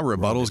 well, my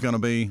rebuttal is going to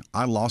be,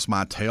 I lost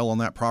my tail on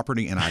that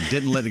property and I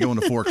didn't let it go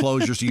into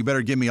foreclosure, so you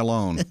better give me a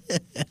loan.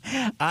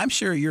 I'm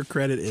sure your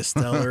credit is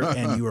stellar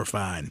and you are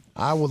fine.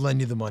 I will lend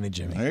you the money,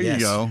 Jimmy. There you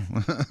go.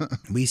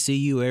 We see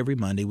you every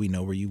Monday. We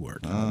know where you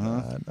work. I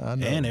know.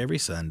 And every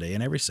Sunday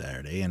and every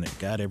Saturday and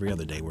God, every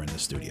other day we're in the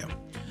studio.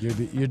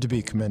 You're to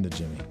be commended,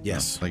 Jimmy.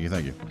 Yes. Thank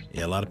you.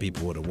 Yeah, a lot of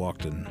people would have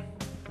walked and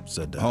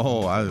said,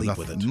 leap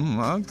with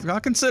it. I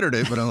considered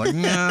it, but I'm like,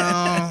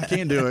 no,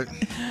 can't do it.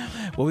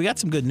 Well, we got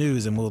some good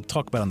news, and we'll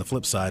talk about it on the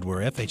flip side, where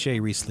FHA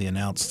recently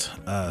announced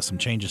some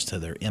changes to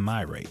their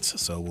MI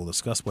rates. So we'll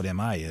discuss what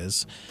MI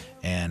is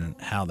and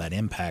how that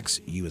impacts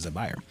you as a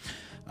buyer.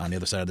 On the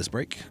other side of this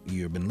break,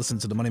 you've been listening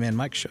to the Money Man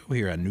Mike Show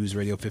here on News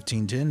Radio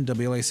 1510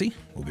 WLAC.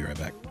 We'll be right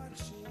back.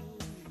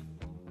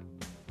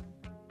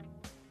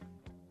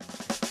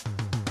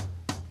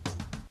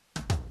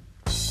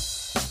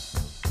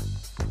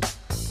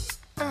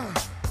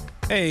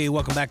 Hey,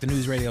 welcome back to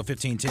News Radio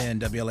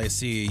 1510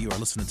 WLAC. You are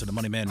listening to the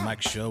Money Man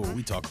Mike Show, where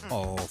we talk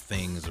all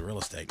things real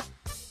estate.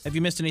 Have you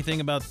missed anything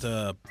about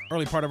the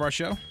early part of our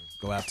show?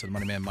 Go out to the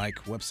Money Man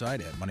Mike website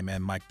at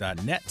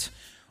moneymanmike.net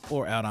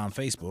or out on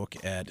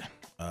Facebook at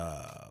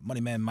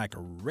Money Man Mike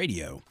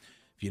Radio.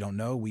 If you don't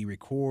know, we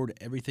record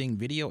everything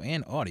video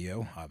and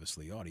audio.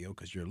 Obviously audio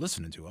because you're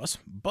listening to us,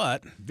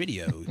 but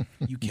video,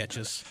 you catch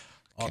us.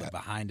 All the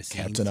behind the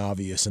scenes. Captain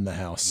Obvious in the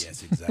house.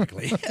 Yes,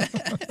 exactly.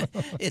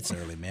 It's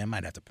early, man.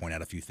 Might have to point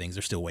out a few things.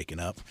 They're still waking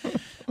up.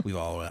 We've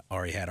all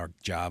already had our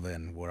Java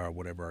and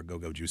whatever our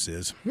go-go juice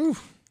is. Whew.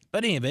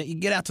 But anyway, you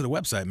get out to the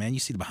website, man. You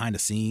see the behind the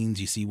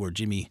scenes. You see where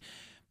Jimmy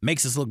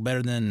makes us look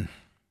better than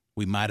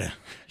we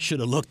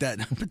should have looked at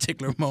in a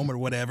particular moment or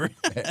whatever.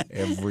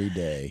 Every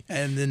day.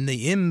 And then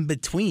the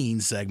in-between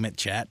segment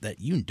chat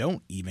that you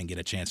don't even get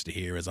a chance to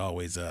hear is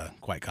always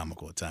quite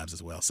comical at times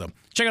as well. So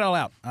check it all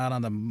out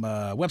on the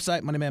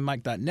website,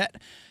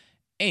 moneymanmike.net,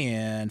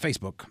 and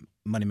Facebook,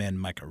 Moneyman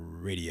Mike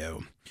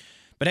Radio.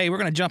 But hey, we're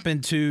going to jump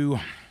into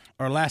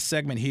our last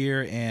segment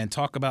here and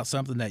talk about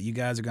something that you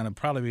guys are going to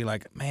probably be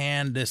like,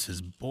 man, this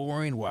is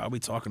boring. Why are we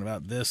talking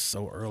about this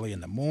so early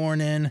in the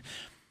morning?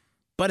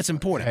 But it's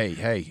important.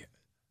 Hey,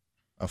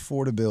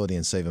 affordability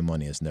and saving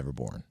money is never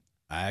boring.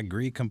 I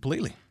agree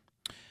completely.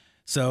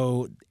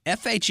 So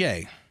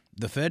FHA,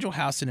 the Federal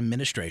Housing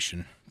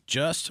Administration,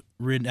 just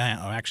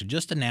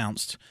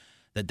announced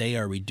that they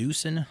are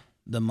reducing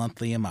the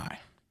monthly MI.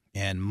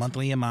 And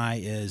monthly MI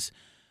is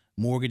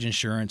mortgage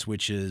insurance,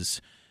 which is...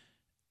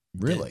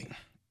 Really?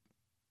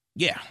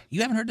 Yeah.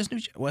 You haven't heard this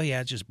news? Well, yeah,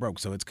 it just broke,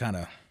 so it's kind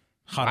of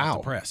hot off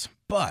the press.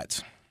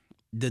 But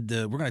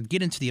we're going to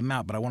get into the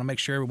amount, but I want to make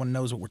sure everyone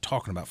knows what we're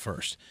talking about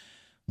first.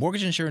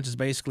 Mortgage insurance is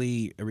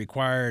basically a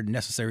required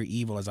necessary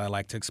evil, as I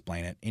like to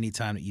explain it.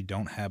 Anytime that you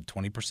don't have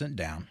 20%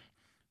 down,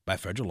 by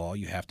federal law,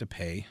 you have to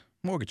pay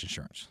mortgage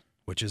insurance,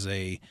 which is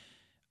a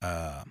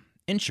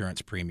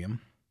insurance premium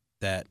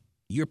that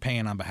you're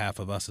paying on behalf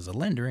of us as a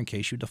lender in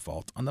case you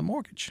default on the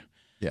mortgage.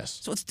 Yes.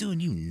 So it's doing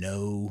you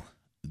no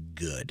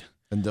good.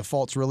 And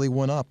defaults really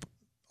went up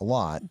a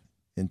lot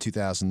in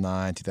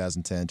 2009,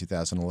 2010,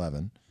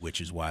 2011. Which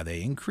is why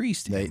they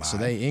increased MI. So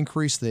they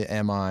increased the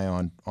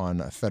MI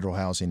on a federal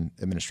housing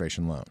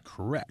administration loan.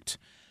 Correct.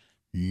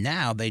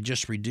 Now they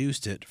just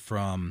reduced it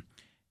from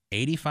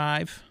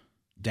 85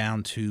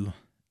 down to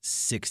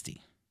 60.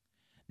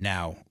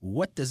 Now,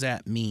 what does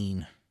that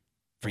mean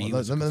for you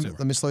as a consumer?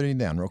 Let me slow you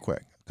down real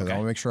quick because I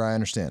want to make sure I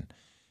understand.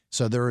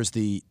 So there is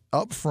the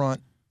upfront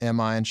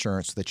MI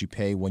insurance that you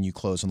pay when you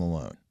close on the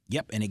loan.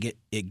 Yep, and it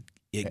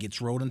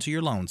gets rolled into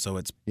your loan, so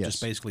it's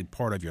just basically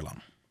part of your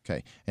loan.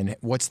 Okay, and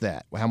what's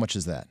that? How much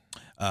is that?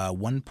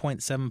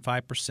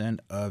 1.75%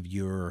 of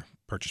your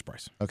purchase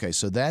price. Okay,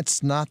 so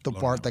that's not the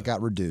part that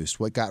got reduced.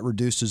 What got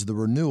reduced is the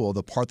renewal,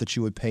 the part that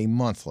you would pay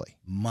monthly.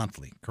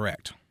 Monthly,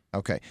 correct.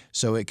 Okay,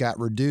 so it got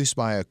reduced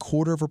by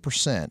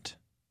 1/4%.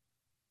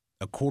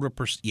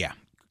 1/4%, yeah,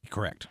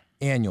 correct.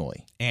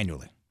 Annually.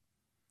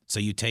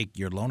 So you take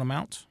your loan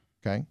amount,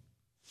 okay,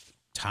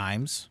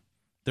 times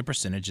the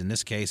percentage. In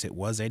this case, it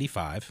was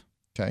 85.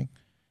 Okay,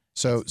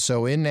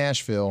 so in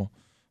Nashville,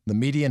 the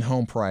median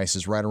home price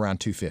is right around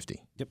 $250.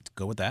 Yep,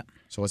 go with that.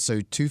 So let's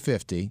say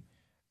 $250,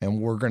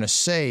 and we're going to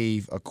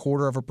save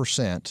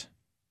 1/4%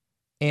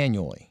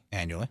 annually.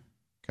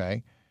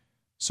 Okay,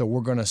 so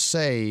we're going to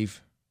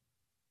save.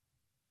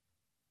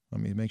 Let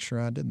me make sure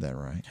I did that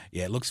right.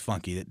 Yeah, it looks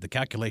funky. The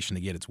calculation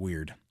to get it's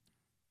weird.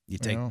 You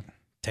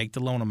take the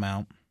loan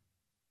amount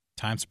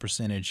times the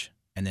percentage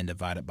and then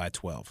divide it by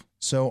 12.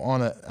 So I'm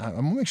going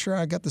to make sure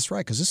I got this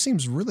right because this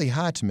seems really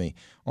high to me.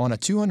 On a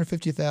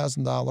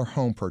 $250,000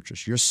 home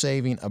purchase, you're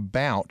saving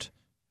about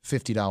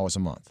 $50 a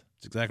month.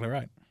 That's exactly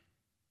right.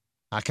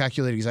 I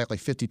calculated exactly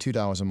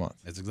 $52 a month.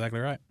 That's exactly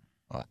right.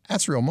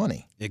 That's real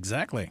money.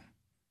 Exactly.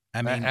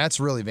 I mean, that's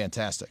really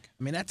fantastic.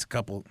 I mean, that's a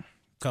couple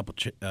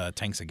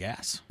tanks of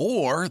gas.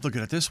 Or look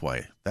at it this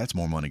way: that's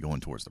more money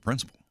going towards the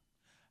principal.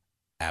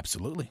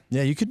 Absolutely.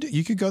 Yeah, you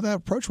could go that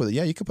approach with it.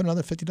 Yeah, you could put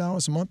another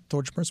 $50 a month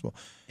towards your principal.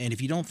 And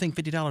if you don't think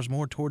 $50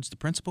 more towards the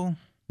principal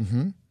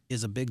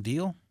is a big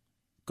deal,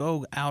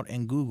 go out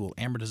and Google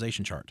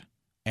amortization chart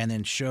and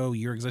then show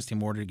your existing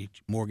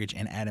mortgage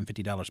and add in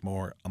 $50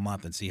 more a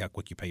month and see how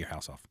quick you pay your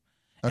house off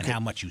and how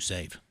much you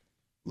save.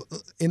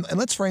 And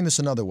let's frame this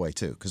another way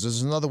too, because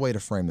there's another way to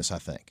frame this, I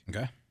think.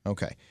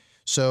 Okay.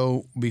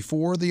 So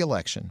before the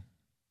election,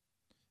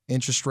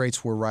 interest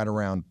rates were right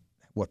around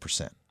what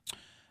percent?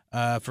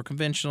 For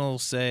conventional,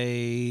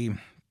 say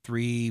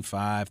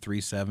 3.5,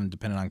 3.7,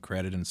 depending on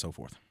credit and so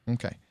forth.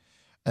 Okay.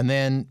 And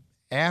then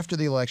after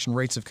the election,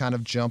 rates have kind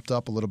of jumped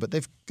up a little bit.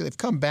 They've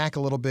come back a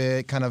little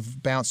bit, kind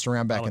of bounced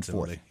around back and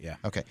forth. Yeah.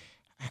 Okay.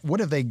 What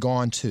have they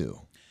gone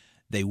to?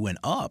 They went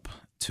up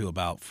to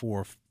about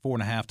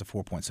 4.5 to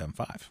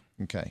 4.75.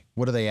 Okay.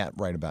 What are they at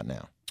right about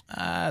now?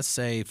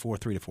 Say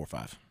 4.3 to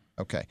 4.5.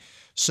 Okay.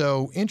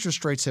 So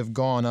interest rates have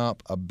gone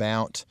up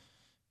about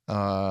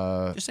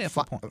just say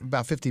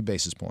about 50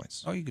 basis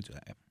points. Oh, you could do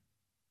that.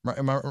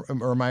 Am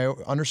I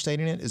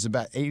understating it? Is it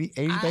about 80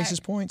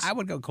 basis points? I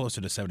would go closer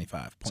to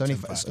 75.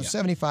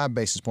 75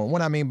 basis point.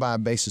 What I mean by a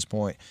basis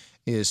point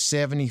is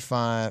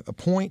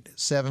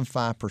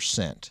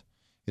 0.75%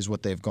 is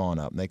what they've gone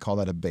up. And they call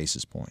that a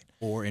basis point.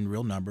 Or in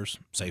real numbers,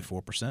 say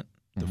 4%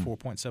 to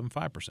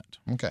 4.75%.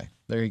 Okay,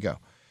 there you go.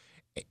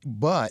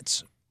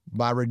 But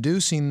by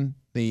reducing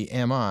the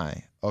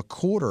MI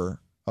 1/4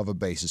 of a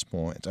basis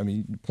point,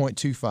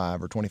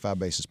 0.25 or 25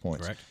 basis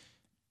points. Correct.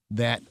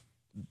 That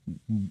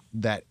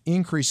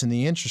increase in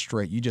the interest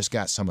rate, you just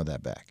got some of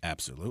that back.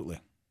 Absolutely.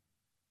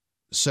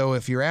 So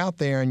if you're out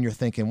there and you're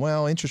thinking,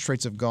 well, interest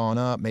rates have gone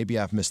up, maybe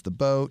I've missed the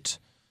boat,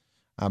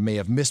 I may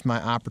have missed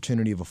my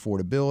opportunity of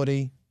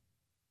affordability,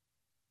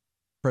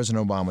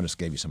 President Obama just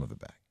gave you some of it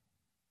back.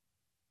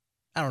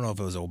 I don't know if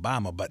it was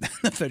Obama, but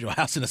the Federal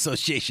Housing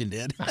Association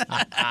did.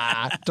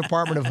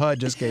 Department of HUD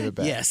just gave it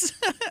back. Yes.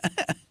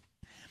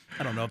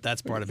 I don't know if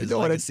that's part of his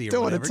legacy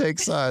or whatever. Don't want to take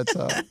sides,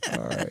 huh?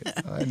 All right,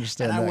 I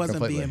understand and that I wasn't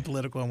completely. being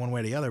political in one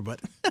way or the other,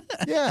 but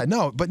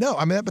but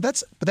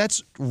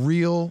that's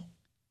real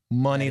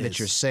money that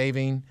you're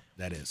saving.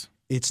 That is.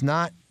 It's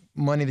not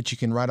money that you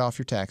can write off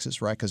your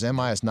taxes, right? Because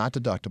MI is not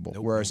deductible,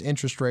 whereas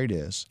interest rate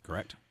is.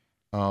 Correct.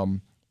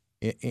 And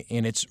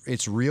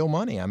it's real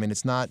money. I mean,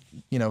 it's not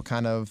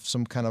kind of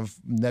some kind of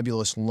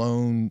nebulous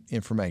loan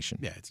information.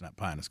 Yeah, it's not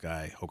pie in the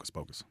sky, hocus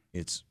pocus.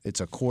 It's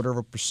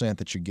 1/4%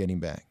 that you're getting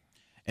back.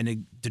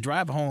 And to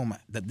drive home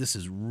that this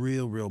is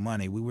real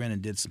money, we went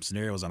and did some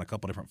scenarios on a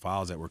couple different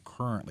files that we're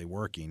currently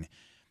working.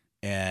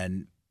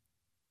 And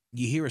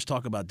you hear us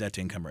talk about debt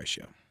to income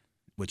ratio,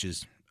 which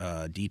is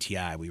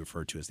DTI, we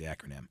refer to as the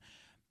acronym.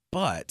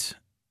 But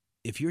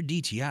if you're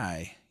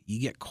DTI,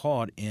 you get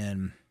caught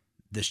in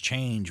this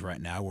change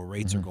right now where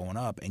rates are going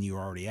up and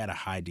you're already at a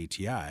high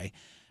DTI.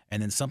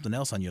 and then something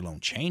else on your loan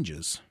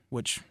changes,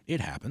 which it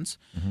happens,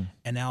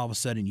 and now all of a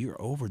sudden you're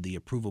over the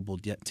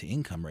approvable debt to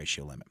income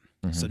ratio limit.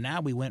 So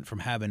now we went from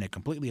having a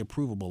completely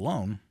approvable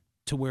loan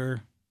to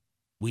where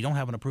we don't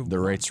have an approvable The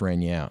loan. rates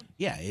ran you out.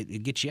 Yeah,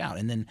 it gets you out.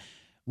 And then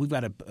we've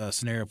got a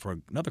scenario for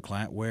another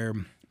client where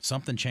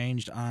something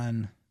changed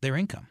on their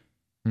income,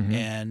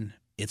 and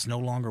it's no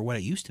longer what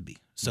it used to be.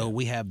 So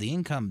we have the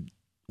income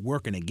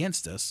working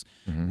against us.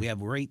 We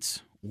have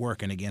rates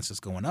working against us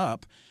going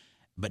up.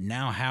 But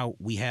now how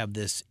we have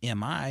this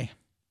MI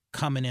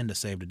coming in to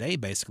save today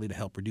basically to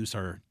help reduce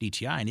our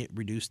DTI, and it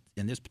reduced,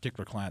 in this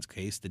particular client's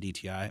case, the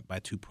DTI by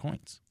 2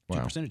 points, 2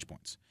 percentage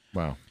points.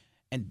 Wow.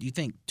 And you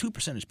think 2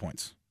 percentage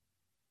points,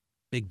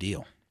 big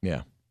deal.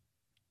 Yeah.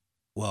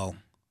 Well,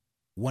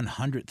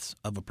 1/100th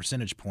of a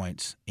percentage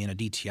point in a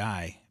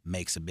DTI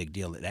makes a big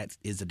deal. That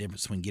is the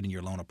difference between getting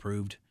your loan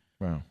approved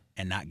Wow.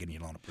 and not getting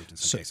your loan approved in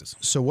some cases.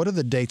 So what are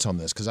the dates on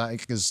this?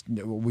 Because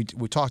we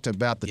talked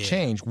about the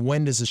change.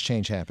 When does this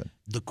change happen?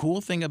 The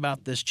cool thing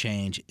about this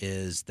change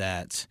is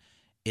that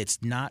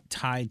it's not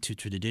tied to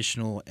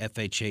traditional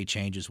FHA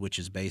changes, which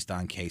is based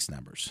on case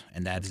numbers.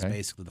 And that is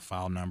basically the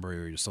file number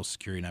or your social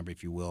security number,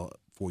 if you will,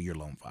 for your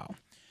loan file.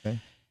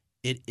 Okay.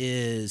 It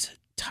is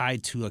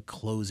tied to a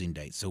closing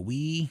date. So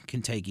we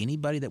can take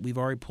anybody that we've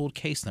already pulled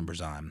case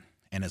numbers on,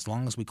 and as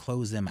long as we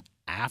close them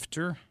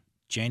after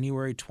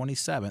January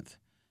 27th,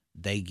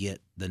 they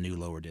get the new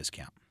lower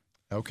discount.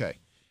 Okay.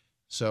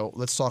 So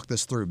let's talk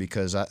this through,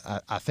 because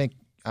I think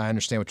I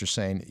understand what you're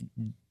saying.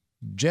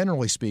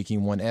 Generally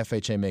speaking, when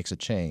FHA makes a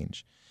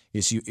change,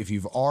 if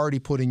you've already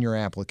put in your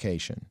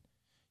application,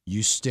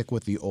 you stick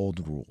with the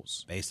old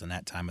rules. Based on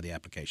that time of the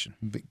application.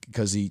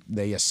 Because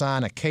they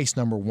assign a case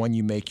number when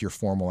you make your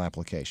formal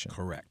application.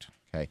 Correct.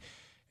 Okay.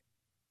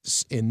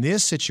 In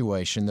this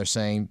situation, they're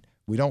saying,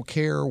 we don't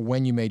care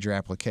when you made your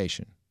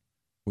application.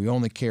 We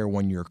only care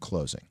when you're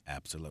closing.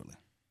 Absolutely.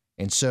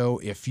 And so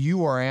if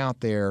you are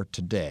out there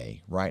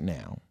today, right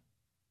now,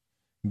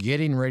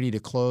 getting ready to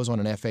close on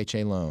an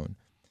FHA loan,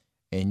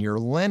 and your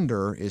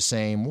lender is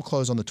saying, we'll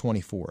close on the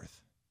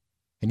 24th,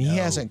 and he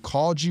hasn't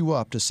called you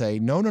up to say,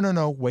 no,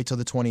 wait till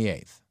the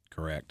 28th.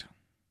 Correct.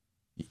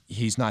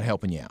 He's not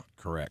helping you out.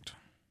 Correct.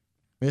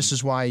 This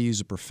is why I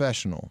use a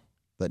professional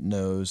that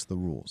knows the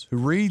rules, who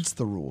reads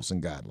the rules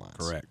and guidelines.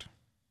 Correct.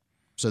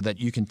 So that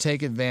you can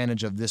take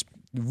advantage of this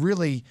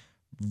really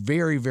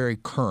very, very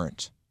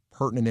current,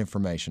 pertinent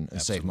information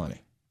and save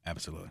money.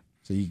 Absolutely.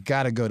 So you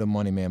got to go to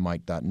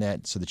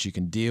moneymanmike.net so that you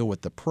can deal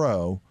with the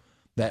pro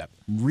that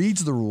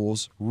reads the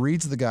rules,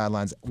 reads the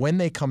guidelines when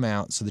they come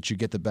out, so that you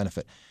get the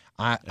benefit.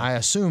 I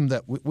assume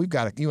that we've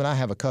got you and I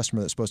have a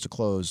customer that's supposed to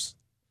close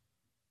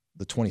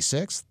the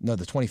 26th? No,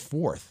 the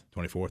 24th.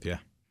 24th, yeah.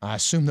 I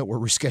assume that we're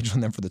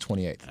rescheduling them for the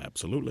 28th.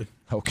 Absolutely.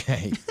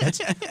 Okay.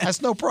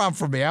 That's no problem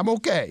for me. I'm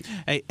okay.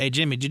 Hey,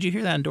 Jimmy, did you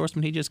hear that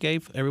endorsement he just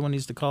gave? Everyone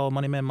needs to call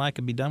Money Man Mike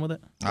and be done with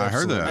it? I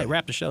heard that. Hey,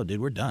 wrap the show, dude.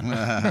 We're done.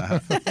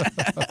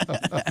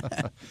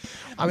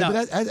 I mean,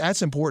 but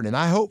that's important, and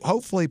I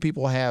hopefully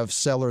people have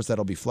sellers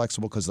that'll be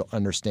flexible because they'll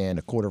understand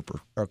a quarter of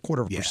a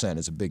percent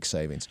is a big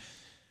savings.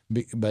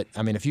 But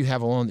I mean, if you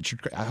have a loan that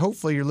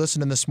hopefully you're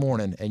listening this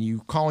morning and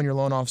you calling your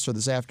loan officer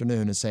this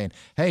afternoon and saying,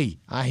 "Hey,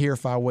 I hear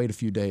if I wait a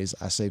few days,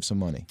 I save some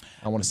money.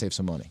 I want to save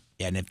some money."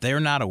 Yeah, and if they're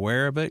not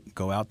aware of it,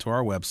 go out to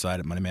our website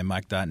at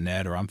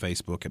moneymanmike.net or on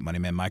Facebook at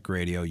Moneyman Mike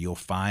Radio. You'll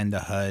find the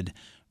HUD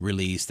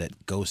release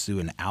that goes through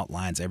and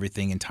outlines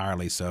everything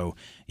entirely. So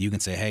you can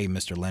say, "Hey,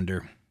 Mr.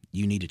 Lender,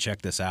 you need to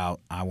check this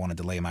out. I want to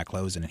delay my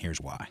closing, and here's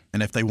why."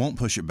 And if they won't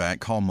push it back,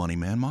 call Money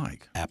Man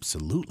Mike.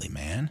 Absolutely,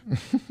 man.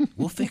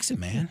 We'll fix it,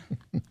 man.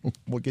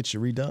 We'll get you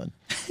redone.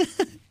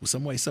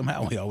 Some way,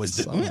 somehow, we always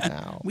do.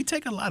 Somehow. We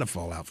take a lot of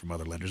fallout from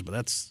other lenders, but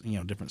that's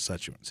different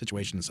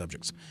situation and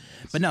subjects.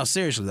 But no,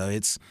 seriously though,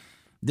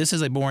 this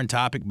is a boring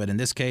topic, but in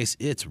this case,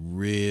 it's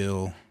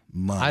real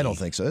money. I don't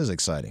think so. This is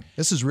exciting.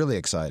 This is really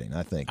exciting.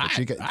 I think that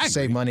you can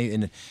save agree. money,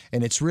 and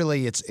it's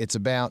really it's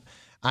about.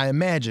 I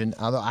imagine,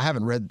 although I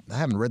haven't read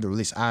the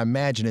release, I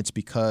imagine it's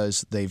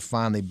because they've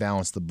finally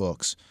balanced the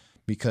books.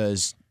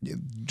 Because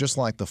just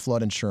like the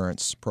flood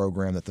insurance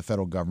program that the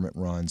federal government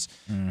runs,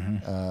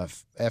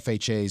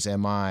 FHA's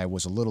MI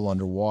was a little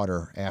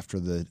underwater after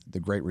the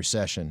Great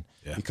Recession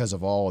because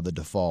of all of the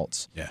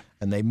defaults. Yeah.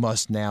 And they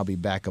must now be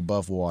back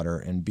above water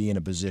and be in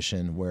a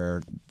position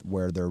where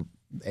they're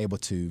able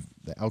to,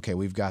 okay,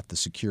 we've got the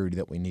security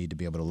that we need to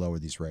be able to lower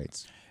these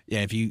rates.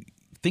 Yeah, if you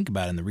think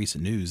about it, in the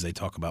recent news, they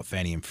talk about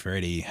Fannie and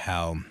Freddie,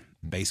 how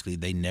basically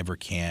they never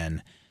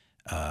can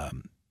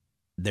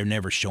they're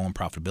never showing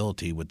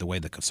profitability with the way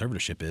the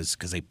conservatorship is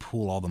because they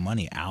pull all the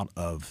money out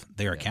of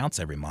their accounts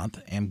every month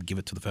and give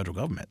it to the federal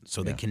government.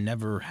 So they can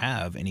never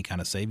have any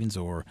kind of savings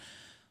or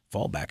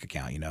fallback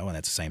account, and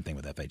that's the same thing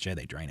with FHA.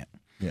 They drain it.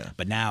 Yeah.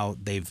 But now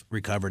they've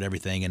recovered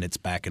everything and it's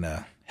back in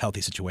a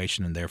healthy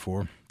situation, and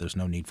therefore there's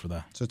no need for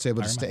the So it's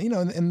able to stay.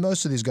 And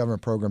most of these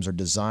government programs are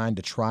designed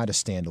to try to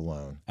stand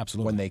alone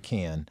when they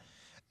can.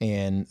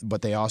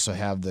 But they also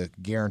have the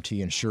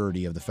guarantee and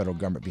surety of the federal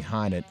government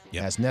behind it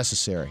as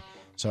necessary.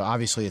 So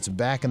obviously it's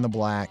back in the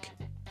black.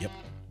 Yep.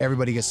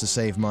 Everybody gets to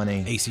save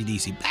money.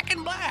 AC/DC, back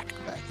in black.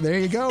 There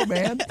you go,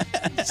 man.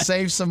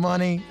 Save some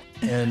money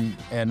and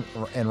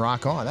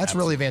rock on. That's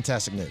really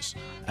fantastic news.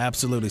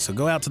 Absolutely. So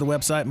go out to the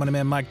website,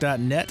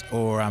 moneymanmike.net,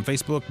 or on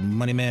Facebook,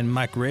 Moneyman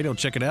Mike Radio.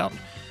 Check it out.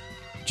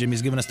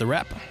 Jimmy's giving us the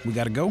wrap. We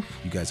got to go.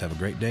 You guys have a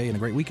great day and a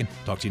great weekend.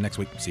 Talk to you next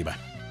week. See you.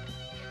 Bye.